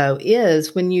up, though,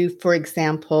 is when you, for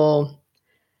example,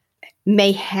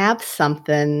 may have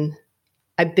something,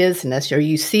 a business, or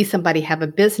you see somebody have a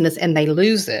business and they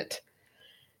lose it.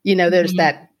 There's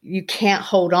that, you can't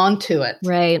hold on to it.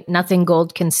 Right. Nothing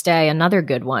gold can stay. Another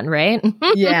good one, right?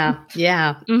 Yeah.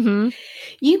 Mm-hmm.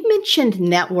 You mentioned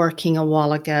networking a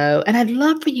while ago, and I'd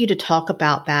love for you to talk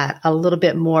about that a little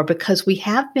bit more, because we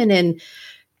have been in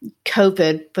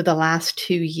COVID for the last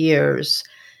 2 years.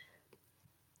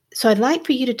 So I'd like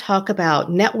for you to talk about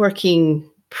networking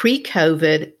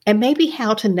pre-COVID and maybe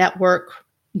how to network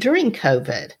during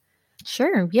COVID.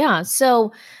 Sure. Yeah.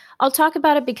 So I'll talk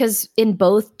about it because in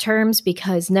both terms,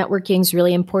 because networking is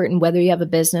really important, whether you have a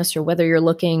business or whether you're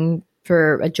looking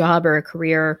for a job or a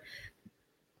career,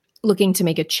 looking to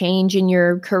make a change in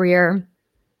your career.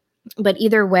 But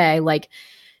either way, like,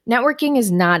 networking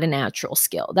is not a natural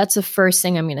skill. That's the first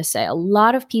thing I'm going to say. A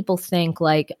lot of people think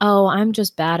like, oh, I'm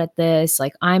just bad at this.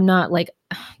 Like, I'm not like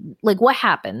what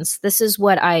happens? This is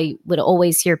what I would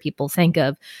always hear people think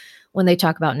of when they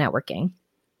talk about networking.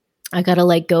 I got to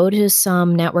like go to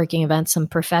some networking event, some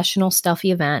professional stuffy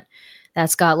event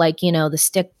that's got like,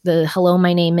 the hello,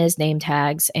 my name is name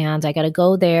tags. And I got to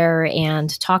go there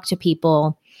and talk to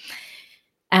people.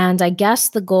 And I guess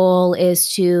the goal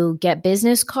is to get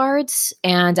business cards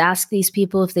and ask these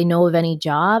people if they know of any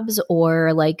jobs,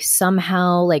 or like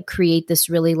somehow like create this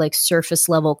really like surface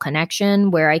level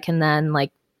connection where I can then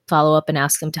like follow up and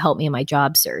ask them to help me in my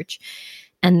job search.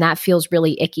 And that feels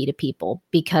really icky to people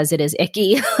because it is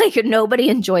icky. Like, nobody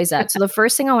enjoys that. So the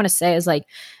first thing I want to say is like,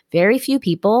 very few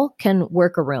people can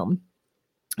work a room.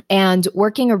 And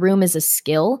working a room is a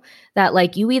skill that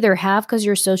like you either have because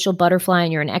you're a social butterfly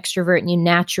and you're an extrovert and you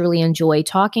naturally enjoy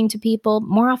talking to people.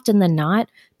 More often than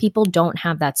not, people don't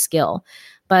have that skill.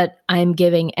 But I'm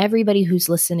giving everybody who's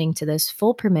listening to this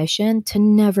full permission to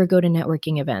never go to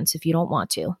networking events if you don't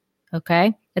want to.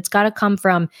 Okay? It's got to come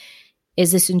from,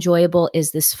 is this enjoyable?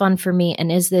 Is this fun for me? And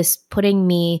is this putting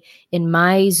me in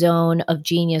my zone of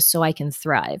genius so I can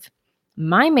thrive?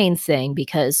 My main thing,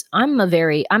 because I'm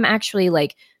actually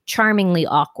like charmingly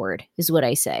awkward is what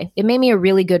I say. It made me a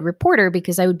really good reporter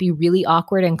because I would be really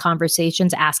awkward in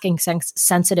conversations, asking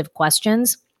sensitive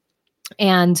questions,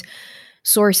 and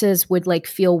sources would like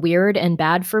feel weird and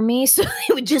bad for me. So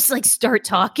they would just like start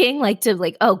talking like to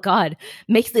like, oh God,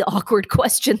 make the awkward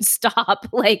questions stop.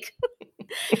 Like,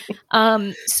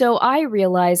 so I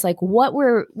realized like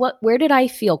where did I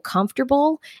feel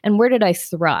comfortable and where did I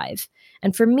thrive?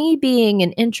 And for me, being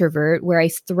an introvert, where I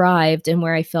thrived and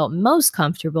where I felt most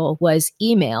comfortable was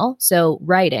email. So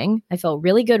writing, I felt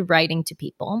really good writing to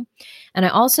people. And I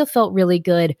also felt really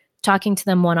good talking to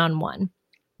them one-on-one.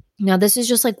 Now, this is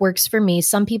just like works for me.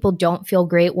 Some people don't feel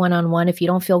great one-on-one. If you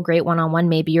don't feel great one-on-one,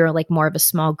 maybe you're like more of a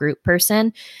small group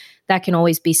person. That can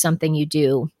always be something you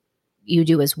do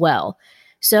as well.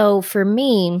 So for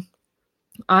me,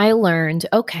 I learned,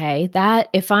 okay, that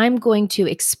if I'm going to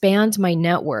expand my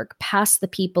network past the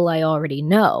people I already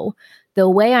know, the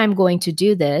way I'm going to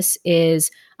do this is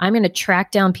I'm going to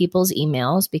track down people's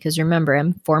emails, because remember, I'm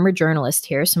a former journalist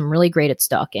here, so I'm really great at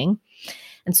stalking.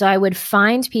 And so I would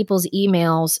find people's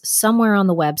emails somewhere on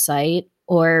the website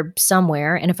or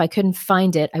somewhere. And if I couldn't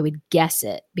find it, I would guess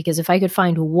it. Because if I could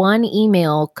find one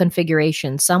email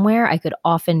configuration somewhere, I could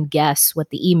often guess what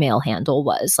the email handle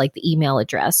was, like the email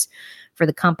address for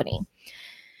the company.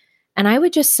 And I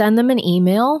would just send them an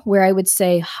email where I would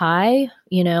say, hi,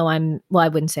 I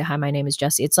wouldn't say, hi, my name is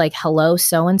Jessie. It's like, hello,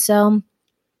 so-and-so.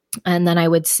 And then I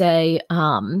would say,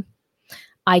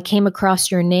 I came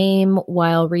across your name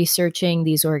while researching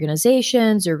these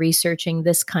organizations or researching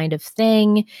this kind of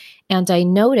thing. And I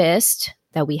noticed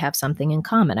that we have something in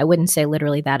common. I wouldn't say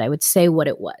literally that. I would say what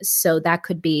it was. So that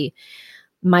could be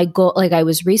my goal. Like, I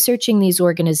was researching these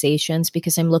organizations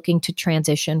because I'm looking to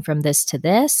transition from this to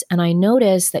this. And I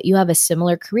noticed that you have a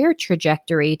similar career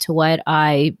trajectory to what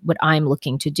I'm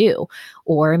looking to do.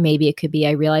 Or maybe it could be,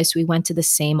 I realized we went to the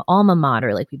same alma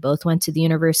mater, like we both went to the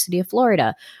University of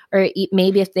Florida. Or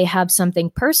maybe if they have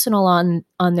something personal on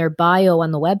their bio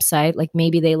on the website, like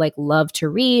maybe they like love to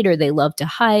read or they love to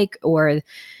hike, or,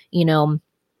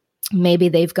 maybe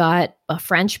they've got a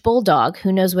French bulldog,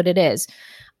 who knows what it is.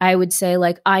 I would say,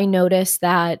 like, I noticed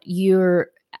that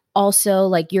you're also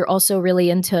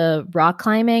really into rock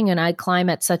climbing, and I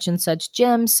climb at such and such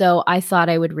gym. So I thought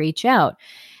I would reach out.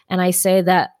 And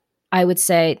I would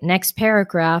say next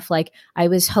paragraph, like, I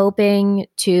was hoping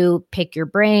to pick your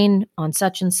brain on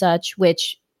such and such,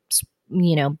 which,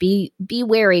 be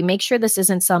wary. Make sure this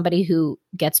isn't somebody who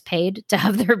gets paid to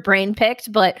have their brain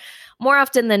picked, but more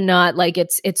often than not, like,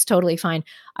 it's totally fine.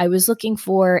 I was looking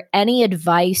for any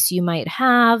advice you might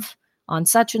have on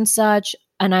such and such,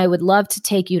 and I would love to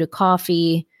take you to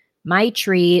coffee. My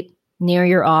treat. near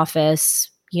your office,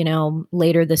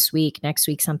 later this week, next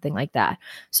week, something like that.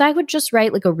 So I would just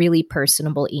write like a really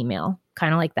personable email,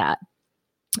 kind of like that.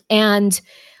 And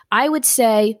I would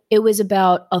say it was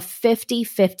about a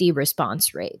 50-50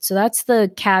 response rate. So that's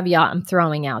the caveat I'm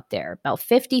throwing out there, about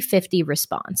 50-50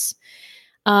 response.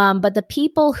 But the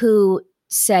people who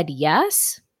said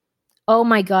yes, oh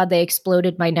my God, they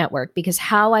exploded my network, because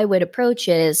how I would approach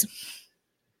it is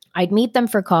I'd meet them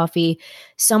for coffee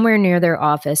somewhere near their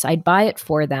office. I'd buy it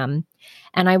for them.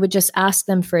 And I would just ask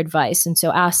them for advice. And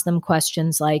so ask them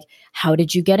questions like, how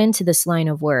did you get into this line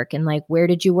of work? And like, where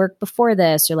did you work before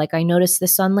this? Or like, I noticed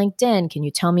this on LinkedIn. Can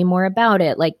you tell me more about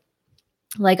it? Like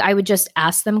I would just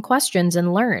ask them questions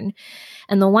and learn.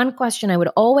 And the one question I would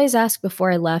always ask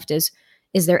before I left is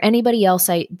there anybody else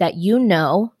that you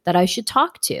know that I should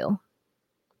talk to?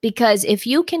 Because if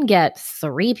you can get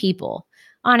 3 people,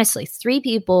 honestly, 3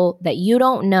 people that you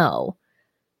don't know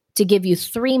to give you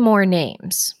 3 more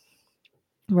names,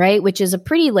 right? Which is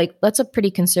that's a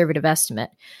pretty conservative estimate.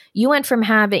 You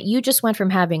just went from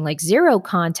having like 0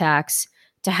 contacts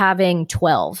to having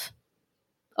 12,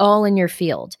 all in your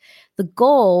field. The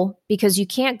goal, because you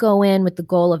can't go in with the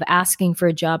goal of asking for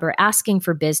a job or asking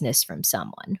for business from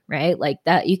someone, right? Like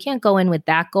that, you can't go in with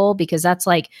that goal, because that's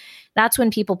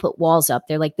when people put walls up.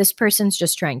 They're like, this person's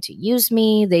just trying to use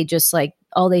me. They just like,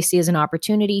 all they see is an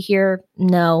opportunity here.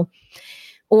 No.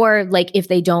 Or like if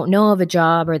they don't know of a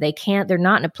job or they're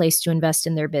not in a place to invest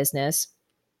in their business,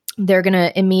 they're going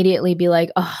to immediately be like,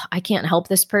 oh, I can't help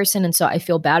this person. And so I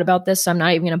feel bad about this. So I'm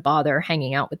not even going to bother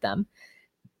hanging out with them.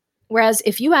 Whereas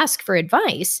if you ask for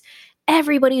advice,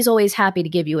 everybody's always happy to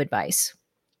give you advice.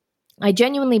 I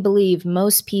genuinely believe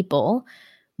most people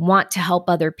want to help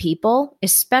other people,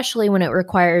 especially when it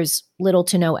requires little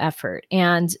to no effort.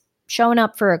 And showing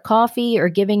up for a coffee or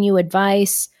giving you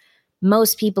advice,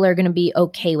 most people are going to be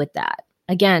okay with that.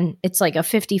 Again, it's like a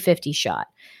 50-50 shot.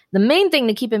 The main thing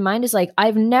to keep in mind is like,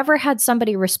 I've never had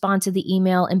somebody respond to the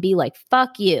email and be like,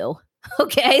 fuck you.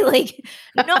 Okay. Like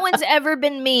no one's ever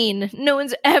been mean. No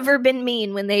one's ever been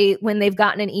mean when they've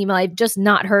gotten an email. I've just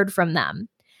not heard from them.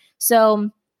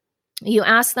 So you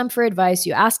ask them for advice.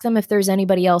 You ask them if there's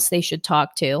anybody else they should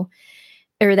talk to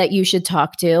or that you should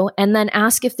talk to, and then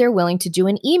ask if they're willing to do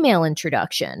an email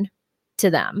introduction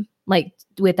to them, like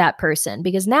with that person,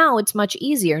 because now it's much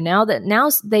easier now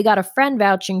they got a friend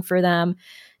vouching for them.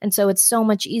 And so it's so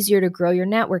much easier to grow your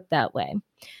network that way.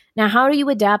 Now, how do you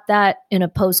adapt that in a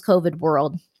post-COVID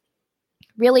world?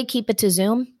 Really keep it to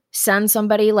Zoom. Send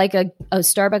somebody like a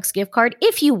Starbucks gift card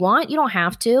if you want. You don't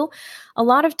have to. A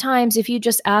lot of times, if you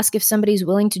just ask if somebody's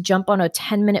willing to jump on a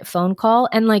 10-minute phone call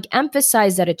and like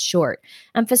emphasize that it's short,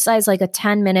 emphasize like a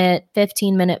 10-minute,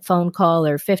 15-minute phone call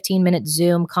or 15-minute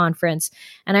Zoom conference.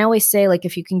 And I always say, like,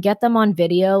 if you can get them on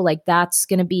video, like that's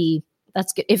good.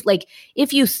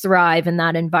 If you thrive in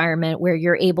that environment where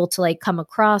you're able to like come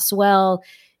across well,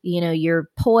 you're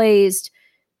poised,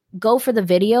 go for the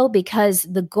video, because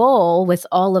the goal with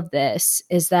all of this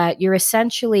is that you're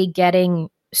essentially getting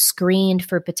screened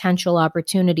for potential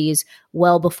opportunities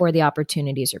well before the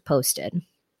opportunities are posted.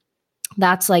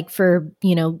 That's like for,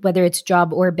 whether it's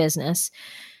job or business.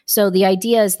 So the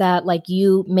idea is that like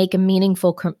you make a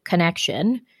meaningful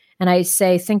connection. And I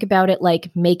say, think about it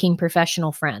like making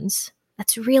professional friends.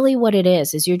 That's really what it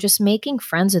is you're just making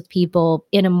friends with people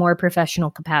in a more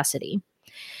professional capacity.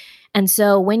 And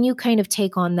so when you kind of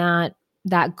take on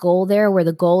that goal there, where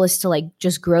the goal is to like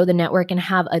just grow the network and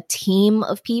have a team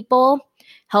of people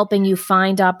helping you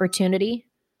find opportunity.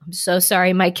 I'm so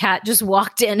sorry. My cat just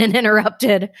walked in and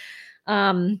interrupted.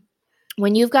 When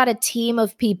you've got a team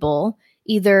of people,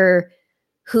 either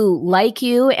who like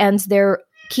you and they're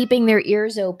keeping their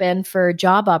ears open for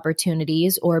job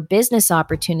opportunities or business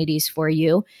opportunities for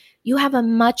you, you have a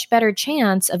much better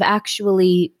chance of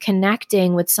actually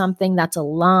connecting with something that's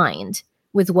aligned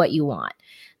with what you want.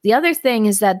 The other thing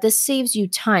is that this saves you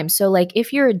time. So like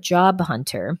if you're a job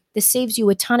hunter, this saves you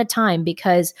a ton of time,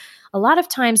 because a lot of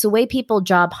times the way people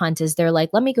job hunt is they're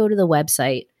like, let me go to the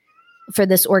website for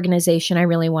this organization I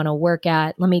really want to work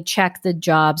at. Let me check the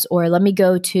jobs, or let me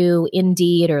go to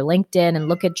Indeed or LinkedIn and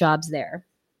look at jobs there.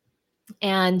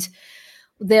 And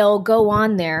they'll go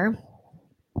on there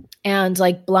and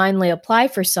like blindly apply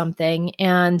for something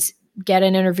and get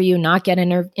an interview, not get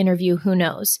an interview, who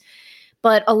knows.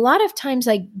 But a lot of times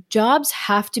like jobs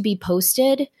have to be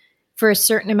posted for a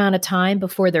certain amount of time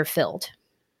before they're filled.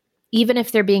 Even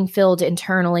if they're being filled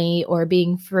internally or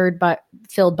being filled by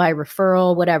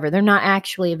referral, whatever, they're not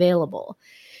actually available.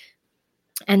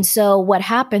 And so what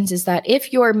happens is that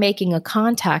if you're making a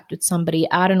contact with somebody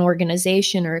at an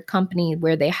organization or a company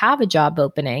where they have a job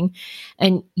opening,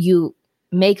 and you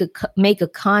make a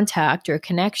contact or a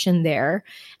connection there,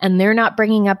 and they're not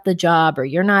bringing up the job, or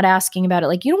you're not asking about it,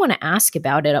 like, you don't want to ask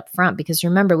about it up front, because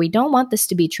remember, we don't want this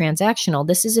to be transactional.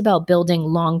 This is about building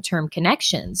long-term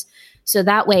connections. So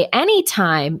that way,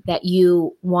 anytime that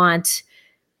you want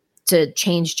to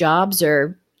change jobs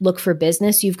or look for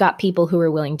business, you've got people who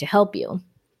are willing to help you,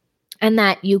 and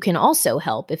that you can also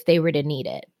help if they were to need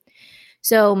it.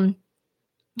 So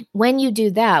when you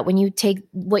do that, when you take,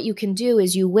 what you can do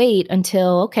is you wait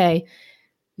until, okay,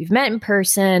 we've met in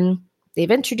person,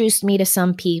 they've introduced me to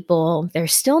some people, they're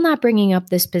still not bringing up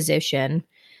this position,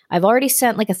 I've already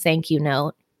sent like a thank you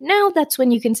note. Now that's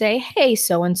when you can say, hey,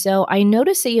 so-and-so, I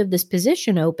noticed that you have this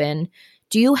position open.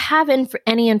 Do you have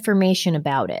any information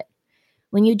about it?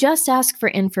 When you just ask for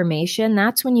information,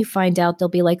 that's when you find out they'll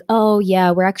be like, oh,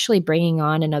 yeah, we're actually bringing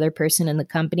on another person in the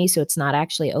company, so it's not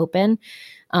actually open.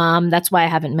 That's why I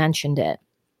haven't mentioned it.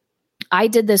 I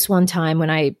did this one time when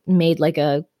I made like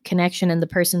a connection, and the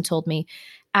person told me,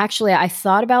 actually, I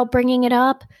thought about bringing it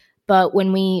up, but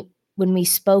when we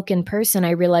spoke in person,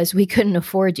 I realized we couldn't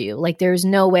afford you. Like, there's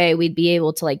no way we'd be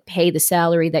able to like pay the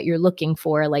salary that you're looking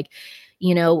for. Like,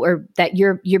 you know, or that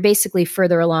you're basically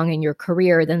further along in your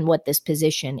career than what this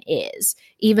position is,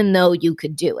 even though you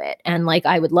could do it. And like,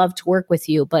 I would love to work with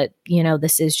you, but you know,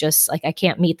 this is just like, I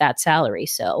can't meet that salary.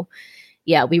 So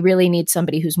yeah, we really need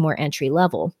somebody who's more entry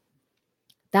level.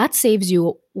 That saves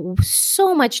you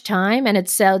so much time, and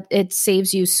it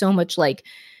saves you so much, like,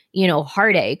 you know,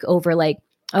 heartache over like,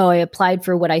 oh, I applied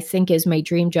for what I think is my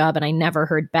dream job and I never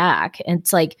heard back. And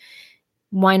it's like,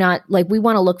 why not? Like, we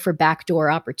want to look for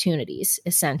backdoor opportunities,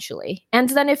 essentially. And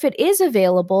then if it is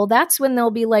available, that's when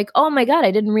they'll be like, oh my God,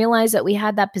 I didn't realize that we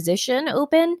had that position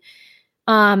open.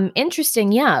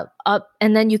 Interesting. Yeah.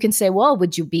 And then you can say, well,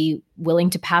 would you be willing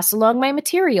to pass along my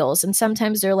materials? And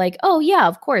sometimes they're like, oh yeah,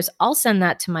 of course, I'll send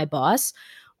that to my boss.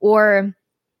 Or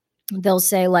they'll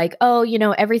say like, oh, you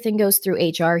know, everything goes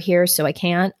through HR here, so I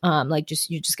can't,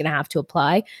 you're just going to have to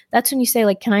apply. That's when you say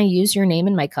like, can I use your name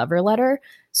in my cover letter?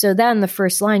 So then the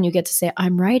first line you get to say,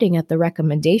 I'm writing at the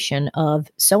recommendation of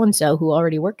so-and-so who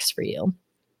already works for you.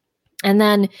 And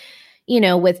then, you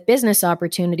know, with business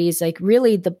opportunities, like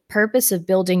really the purpose of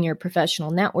building your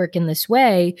professional network in this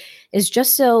way is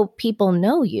just so people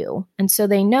know you. And so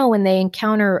they know when they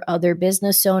encounter other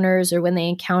business owners, or when they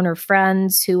encounter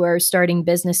friends who are starting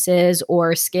businesses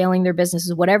or scaling their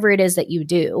businesses, whatever it is that you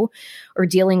do, or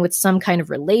dealing with some kind of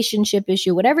relationship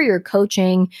issue, whatever your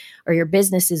coaching or your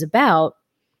business is about,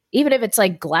 even if it's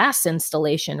like glass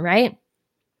installation, right?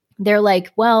 They're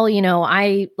like, well, you know,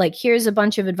 I like, here's a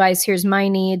bunch of advice. Here's my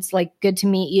needs. Like, good to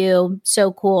meet you.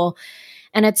 So cool.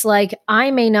 And it's like,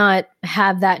 I may not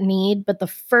have that need, but the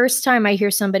first time I hear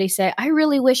somebody say, I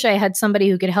really wish I had somebody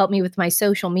who could help me with my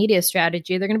social media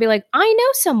strategy, they're going to be like, I know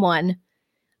someone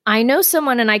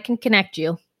and I can connect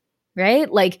you, right?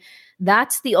 Like,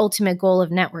 that's the ultimate goal of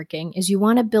networking, is you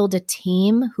want to build a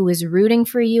team who is rooting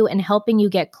for you and helping you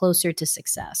get closer to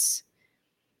success.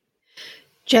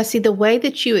 Jessie, the way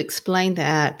that you explain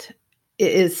that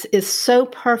is so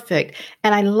perfect.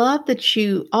 And I love that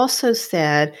you also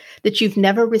said that you've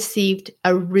never received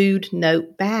a rude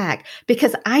note back,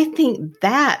 because I think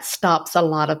that stops a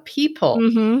lot of people.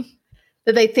 Mm-hmm.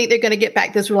 That they think they're going to get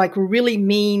back this like really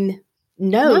mean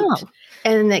note. No.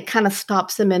 And it kind of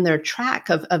stops them in their track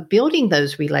of building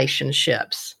those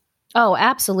relationships. Oh,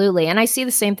 absolutely. And I see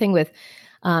the same thing with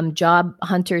job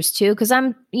hunters too, because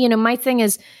my thing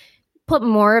is, put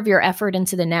more of your effort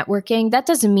into the networking. That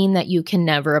doesn't mean that you can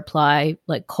never apply,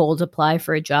 like cold apply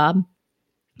for a job.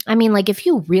 I mean, like if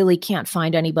you really can't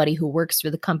find anybody who works for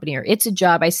the company, or it's a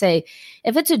job, I say,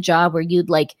 if it's a job where you'd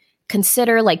like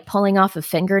consider like pulling off a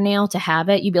fingernail to have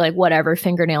it, you'd be like, whatever,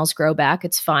 fingernails grow back.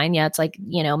 It's fine. Yeah. It's like,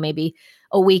 maybe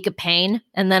a week of pain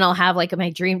and then I'll have like my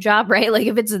dream job, right? Like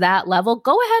if it's that level,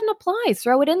 go ahead and apply,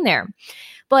 throw it in there.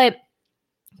 But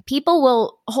people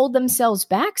will hold themselves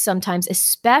back sometimes,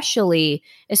 especially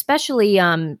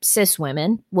cis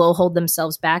women will hold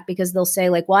themselves back because they'll say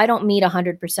like, well, I don't meet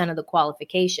 100% of the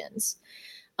qualifications.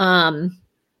 And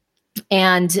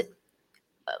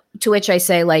to which I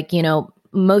say like,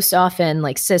 most often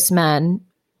like cis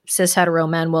hetero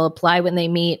men will apply when they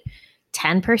meet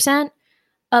 10%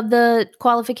 of the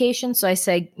qualifications. So I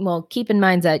say, well, keep in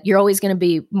mind that you're always going to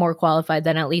be more qualified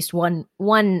than at least one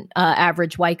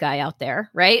average white guy out there,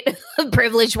 right? A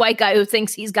privileged white guy who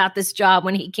thinks he's got this job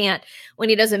when he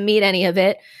doesn't meet any of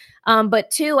it. But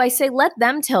two, I say, let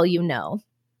them tell you no.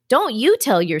 Don't you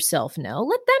tell yourself no.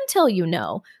 Let them tell you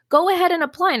no. Go ahead and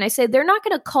apply. And I say, they're not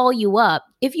going to call you up.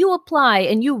 If you apply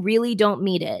and you really don't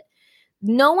meet it,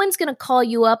 no one's going to call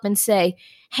you up and say,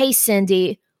 hey,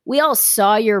 Cindy, we all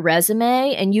saw your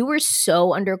resume and you were so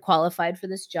underqualified for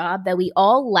this job that we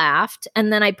all laughed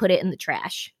and then I put it in the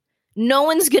trash. No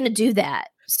one's going to do that.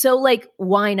 So like,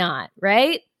 why not?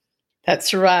 Right?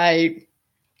 That's right.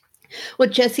 Well,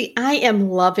 Jessie, I am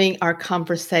loving our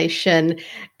conversation,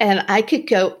 and I could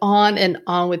go on and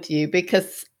on with you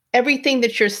because everything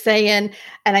that you're saying,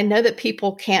 and I know that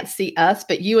people can't see us,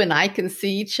 but you and I can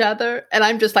see each other, and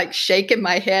I'm just like shaking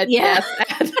my head. Yeah.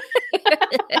 Yes.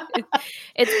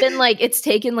 It's been like, it's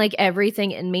taken like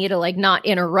everything in me to like not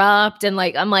interrupt. And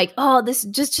like, I'm like, oh, this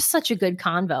is just such a good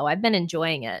convo. I've been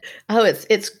enjoying it. Oh,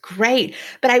 it's great.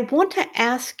 But I want to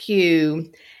ask you,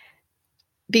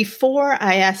 before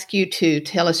I ask you to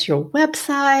tell us your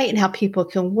website and how people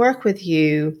can work with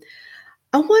you,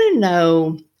 I want to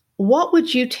know, what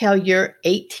would you tell your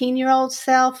 18-year-old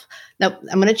self? No,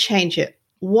 I'm going to change it.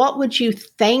 What would you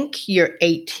thank your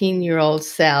 18-year-old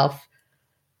self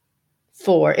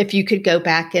for if you could go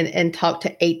back and talk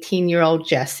to 18-year-old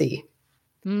Jessie?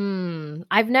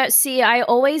 I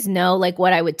always know like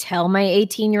what I would tell my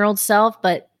 18-year-old self,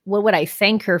 but what would I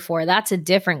thank her for? That's a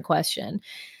different question.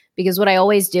 Because what I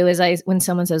always do is when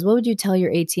someone says, what would you tell your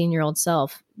 18-year-old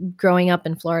self? Growing up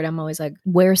in Florida, I'm always like,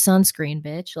 wear sunscreen,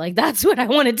 bitch. Like, that's what I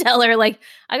want to tell her. Like,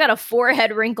 I got a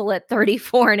forehead wrinkle at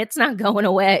 34 and it's not going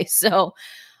away. So,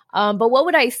 but what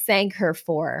would I thank her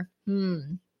for?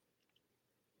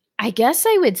 I guess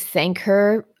I would thank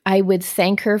her. I would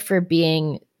thank her for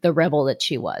being the rebel that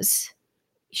she was.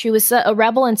 She was a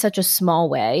rebel in such a small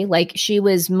way. Like, she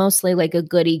was mostly like a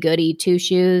goody-goody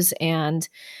two-shoes and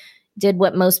did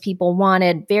what most people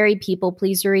wanted, very people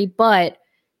pleasery, but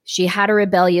she had a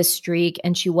rebellious streak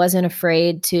and she wasn't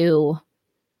afraid to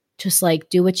just like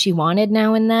do what she wanted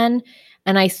now and then.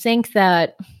 And I think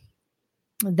that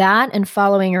and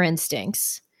following her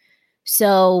instincts.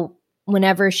 So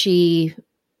whenever she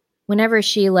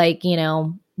like, you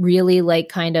know, really like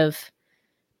kind of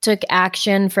took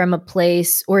action from a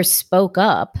place or spoke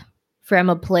up from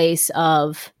a place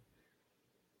of,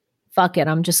 fuck it,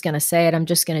 I'm just going to say it. I'm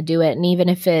just going to do it. And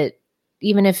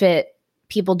even if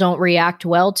people don't react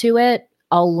well to it,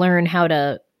 I'll learn how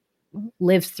to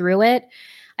live through it.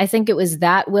 I think it was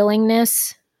that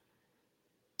willingness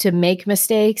to make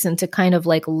mistakes and to kind of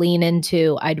like lean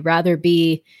into, I'd rather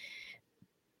be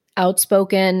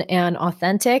outspoken and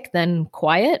authentic than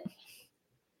quiet.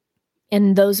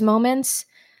 In those moments,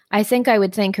 I think I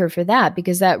would thank her for that,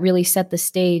 because that really set the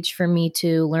stage for me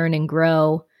to learn and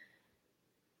grow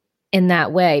in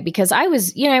that way. Because I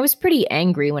was pretty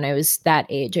angry when I was that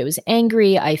age. I was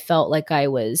angry. I felt like I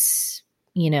was,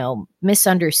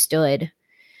 misunderstood.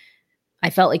 I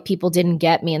felt like people didn't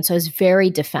get me. And so I was very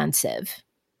defensive.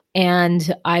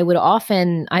 And I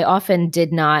often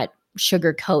did not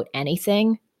sugarcoat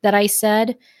anything that I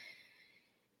said.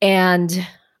 And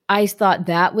I thought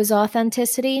that was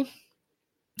authenticity.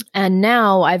 And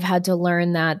now I've had to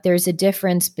learn that there's a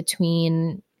difference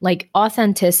between like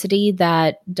authenticity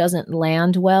that doesn't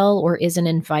land well or isn't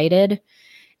invited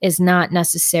is not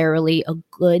necessarily a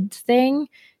good thing.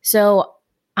 So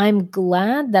I'm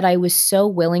glad that I was so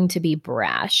willing to be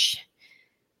brash,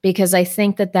 because I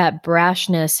think that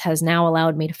brashness has now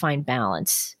allowed me to find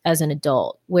balance as an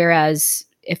adult. Whereas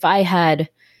if I had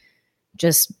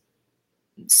just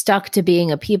stuck to being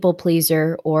a people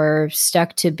pleaser or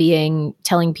stuck to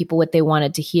telling people what they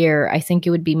wanted to hear, I think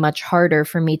it would be much harder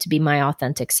for me to be my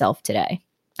authentic self today.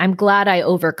 I'm glad I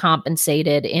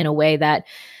overcompensated in a way that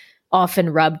often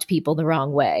rubbed people the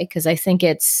wrong way, because I think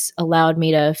it's allowed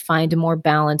me to find a more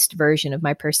balanced version of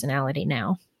my personality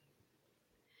now.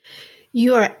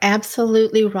 You are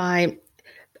absolutely right.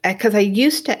 Because I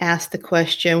used to ask the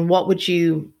question, what would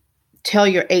you tell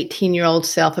your 18-year-old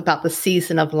self about the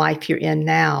season of life you're in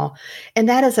now? And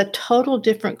that is a total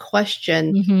different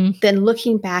question than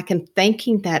looking back and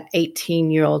thanking that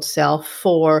 18-year-old self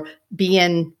for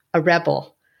being a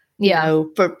rebel. Yeah.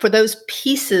 For those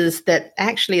pieces that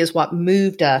actually is what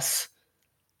moved us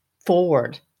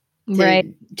forward. Right.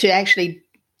 To actually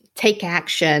take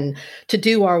action, to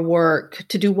do our work,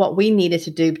 to do what we needed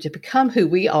to do to become who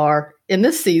we are in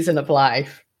this season of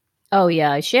life. Oh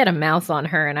yeah, she had a mouth on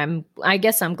her, and I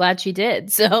guess I'm glad she did.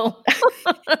 So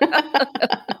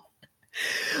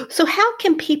So how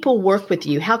can people work with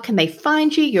you? How can they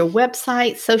find you, your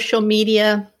website, social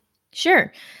media?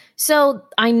 Sure. So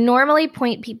I normally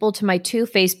point people to my 2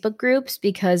 Facebook groups,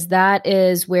 because that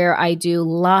is where I do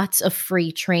lots of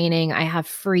free training. I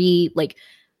have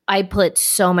I put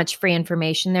so much free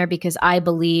information there because I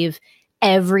believe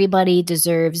everybody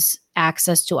deserves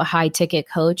access to a high ticket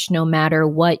coach, no matter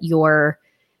what your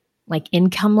like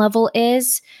income level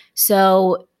is.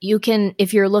 So you can,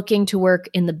 if you're looking to work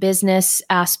in the business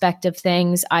aspect of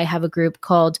things, I have a group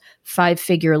called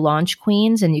 5-Figure Launch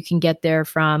Queens, and you can get there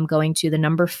from going to the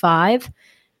number 5,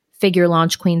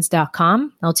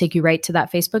 figurelaunchqueens.com. I'll take you right to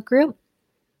that Facebook group.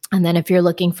 And then if you're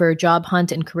looking for job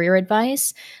hunt and career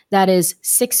advice, that is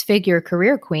 6-Figure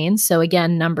Career Queens. So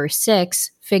again, number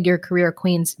 6,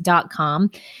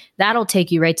 figurecareerqueens.com. That'll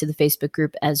take you right to the Facebook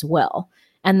group as well.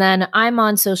 And then I'm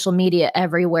on social media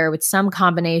everywhere with some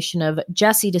combination of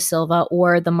Jessie DeSilva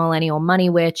or the Millennial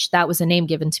Money Witch. That was a name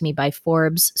given to me by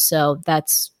Forbes. So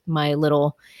that's my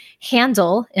little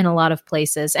handle in a lot of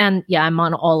places. And yeah, I'm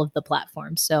on all of the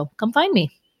platforms. So come find me.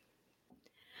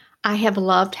 I have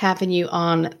loved having you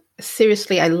on.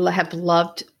 Seriously, I have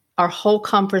loved our whole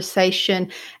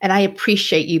conversation, and I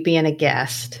appreciate you being a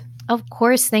guest. Of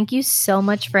course. Thank you so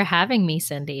much for having me,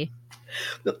 Cindy.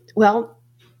 Well,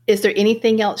 is there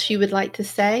anything else you would like to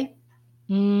say?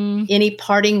 Any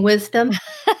parting wisdom?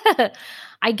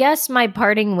 I guess my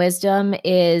parting wisdom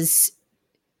is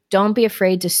don't be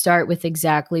afraid to start with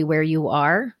exactly where you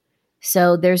are.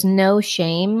 So there's no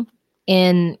shame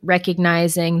in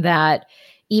recognizing that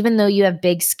even though you have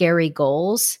big, scary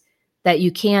goals, that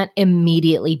you can't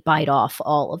immediately bite off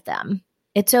all of them.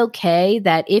 It's okay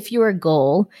that if your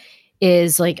goal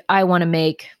is like, I want to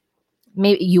make,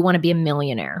 maybe you want to be a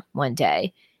millionaire one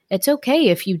day. It's okay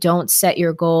if you don't set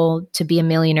your goal to be a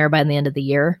millionaire by the end of the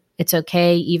year. It's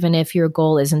okay even if your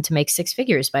goal isn't to make 6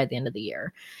 figures by the end of the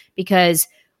year, because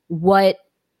what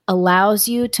allows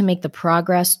you to make the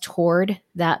progress toward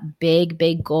that big,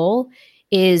 big goal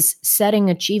is setting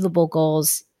achievable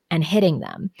goals and hitting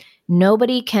them.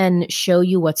 Nobody can show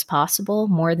you what's possible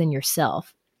more than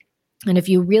yourself. And if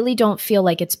you really don't feel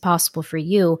like it's possible for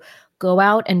you, go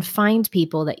out and find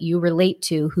people that you relate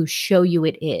to who show you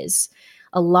it is.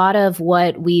 A lot of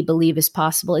what we believe is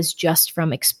possible is just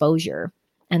from exposure.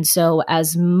 And so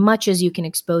as much as you can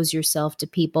expose yourself to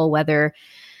people, whether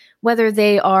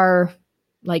they are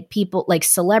like people like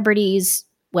celebrities,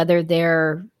 whether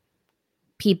they're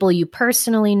people you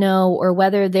personally know, or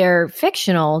whether they're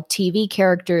fictional TV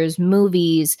characters,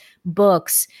 movies,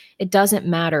 books, it doesn't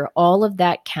matter. All of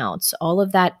that counts. All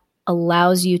of that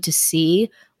allows you to see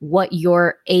what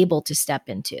you're able to step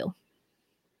into.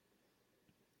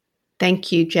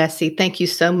 Thank you, Jessie. Thank you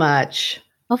so much.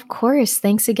 Of course.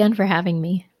 Thanks again for having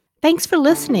me. Thanks for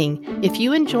listening. If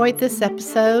you enjoyed this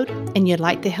episode and you'd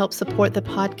like to help support the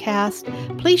podcast,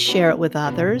 please share it with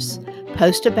others,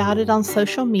 post about it on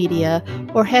social media,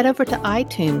 or head over to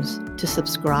iTunes to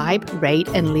subscribe, rate,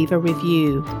 and leave a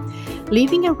review.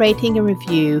 Leaving a rating and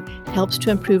review helps to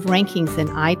improve rankings in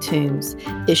iTunes.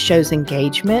 It shows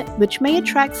engagement, which may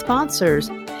attract sponsors,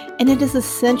 and it is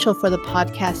essential for the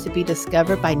podcast to be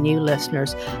discovered by new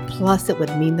listeners. Plus, it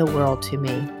would mean the world to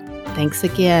me. Thanks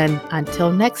again.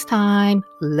 Until next time,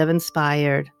 live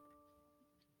inspired.